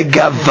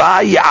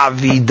legavai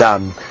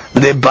avidan,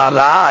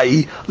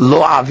 lebarai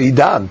lo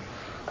avidan.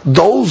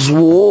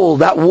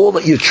 That wall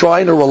that you're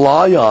trying to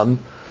rely on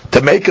to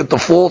make it the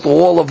 4th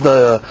wall of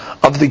the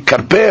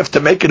karpef,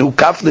 to make it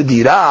hukaf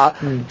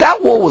ledira,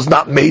 that wall was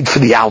not made for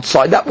the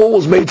outside. That wall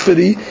was made for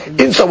the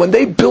inside. When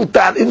they built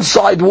that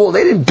inside wall,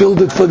 they didn't build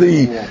it for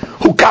the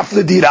hukaf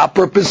ledira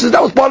purposes.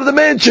 That was part of the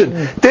mansion.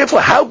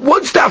 Therefore,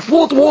 once that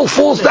 4th wall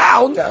falls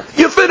down,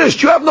 you're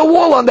finished. You have no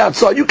wall on that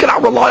side. You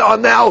cannot rely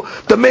on now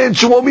the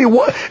mansion.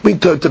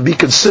 To be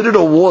considered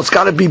a wall, it's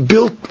got to be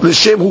built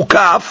l'shem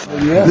hukaf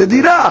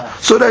ledira.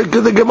 So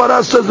the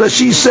Gemara says,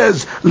 Rashi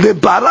says,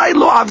 lebarai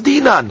lo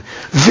avdinan.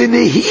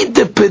 V'nehi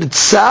de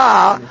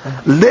pirtza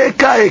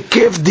leka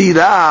ekef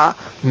dira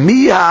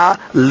miha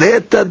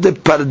leta de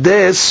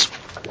pardes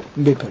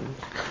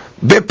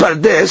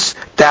bepardes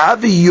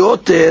ta'avi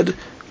yoter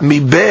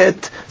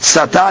mibet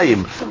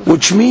satayim,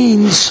 which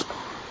means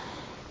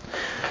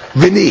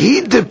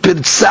v'nehi de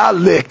pirtza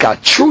leka.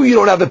 True, you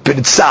don't have a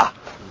pirtza,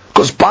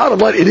 because bottom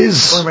line, it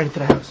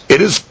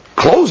is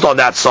closed on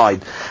that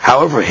side.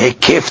 However,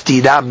 hekef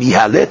dira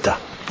miha leta,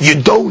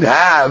 you don't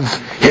have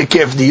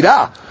hekef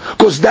dira,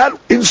 because that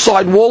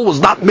inside wall was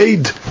not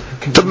made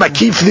to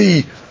makif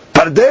the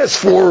pardes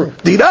for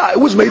dira. It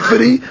was made for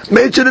the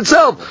mansion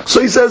itself.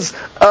 So he says,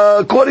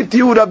 according to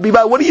you, Rabbi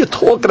Ba, what are you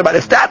talking about?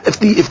 If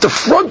the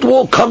front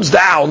wall comes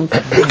down,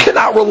 you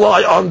cannot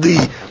rely on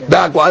the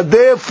back wall.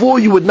 Therefore,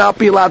 you would not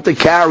be allowed to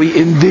carry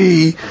in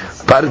the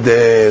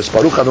pardes.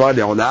 Baruch Adonai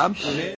Le'olam.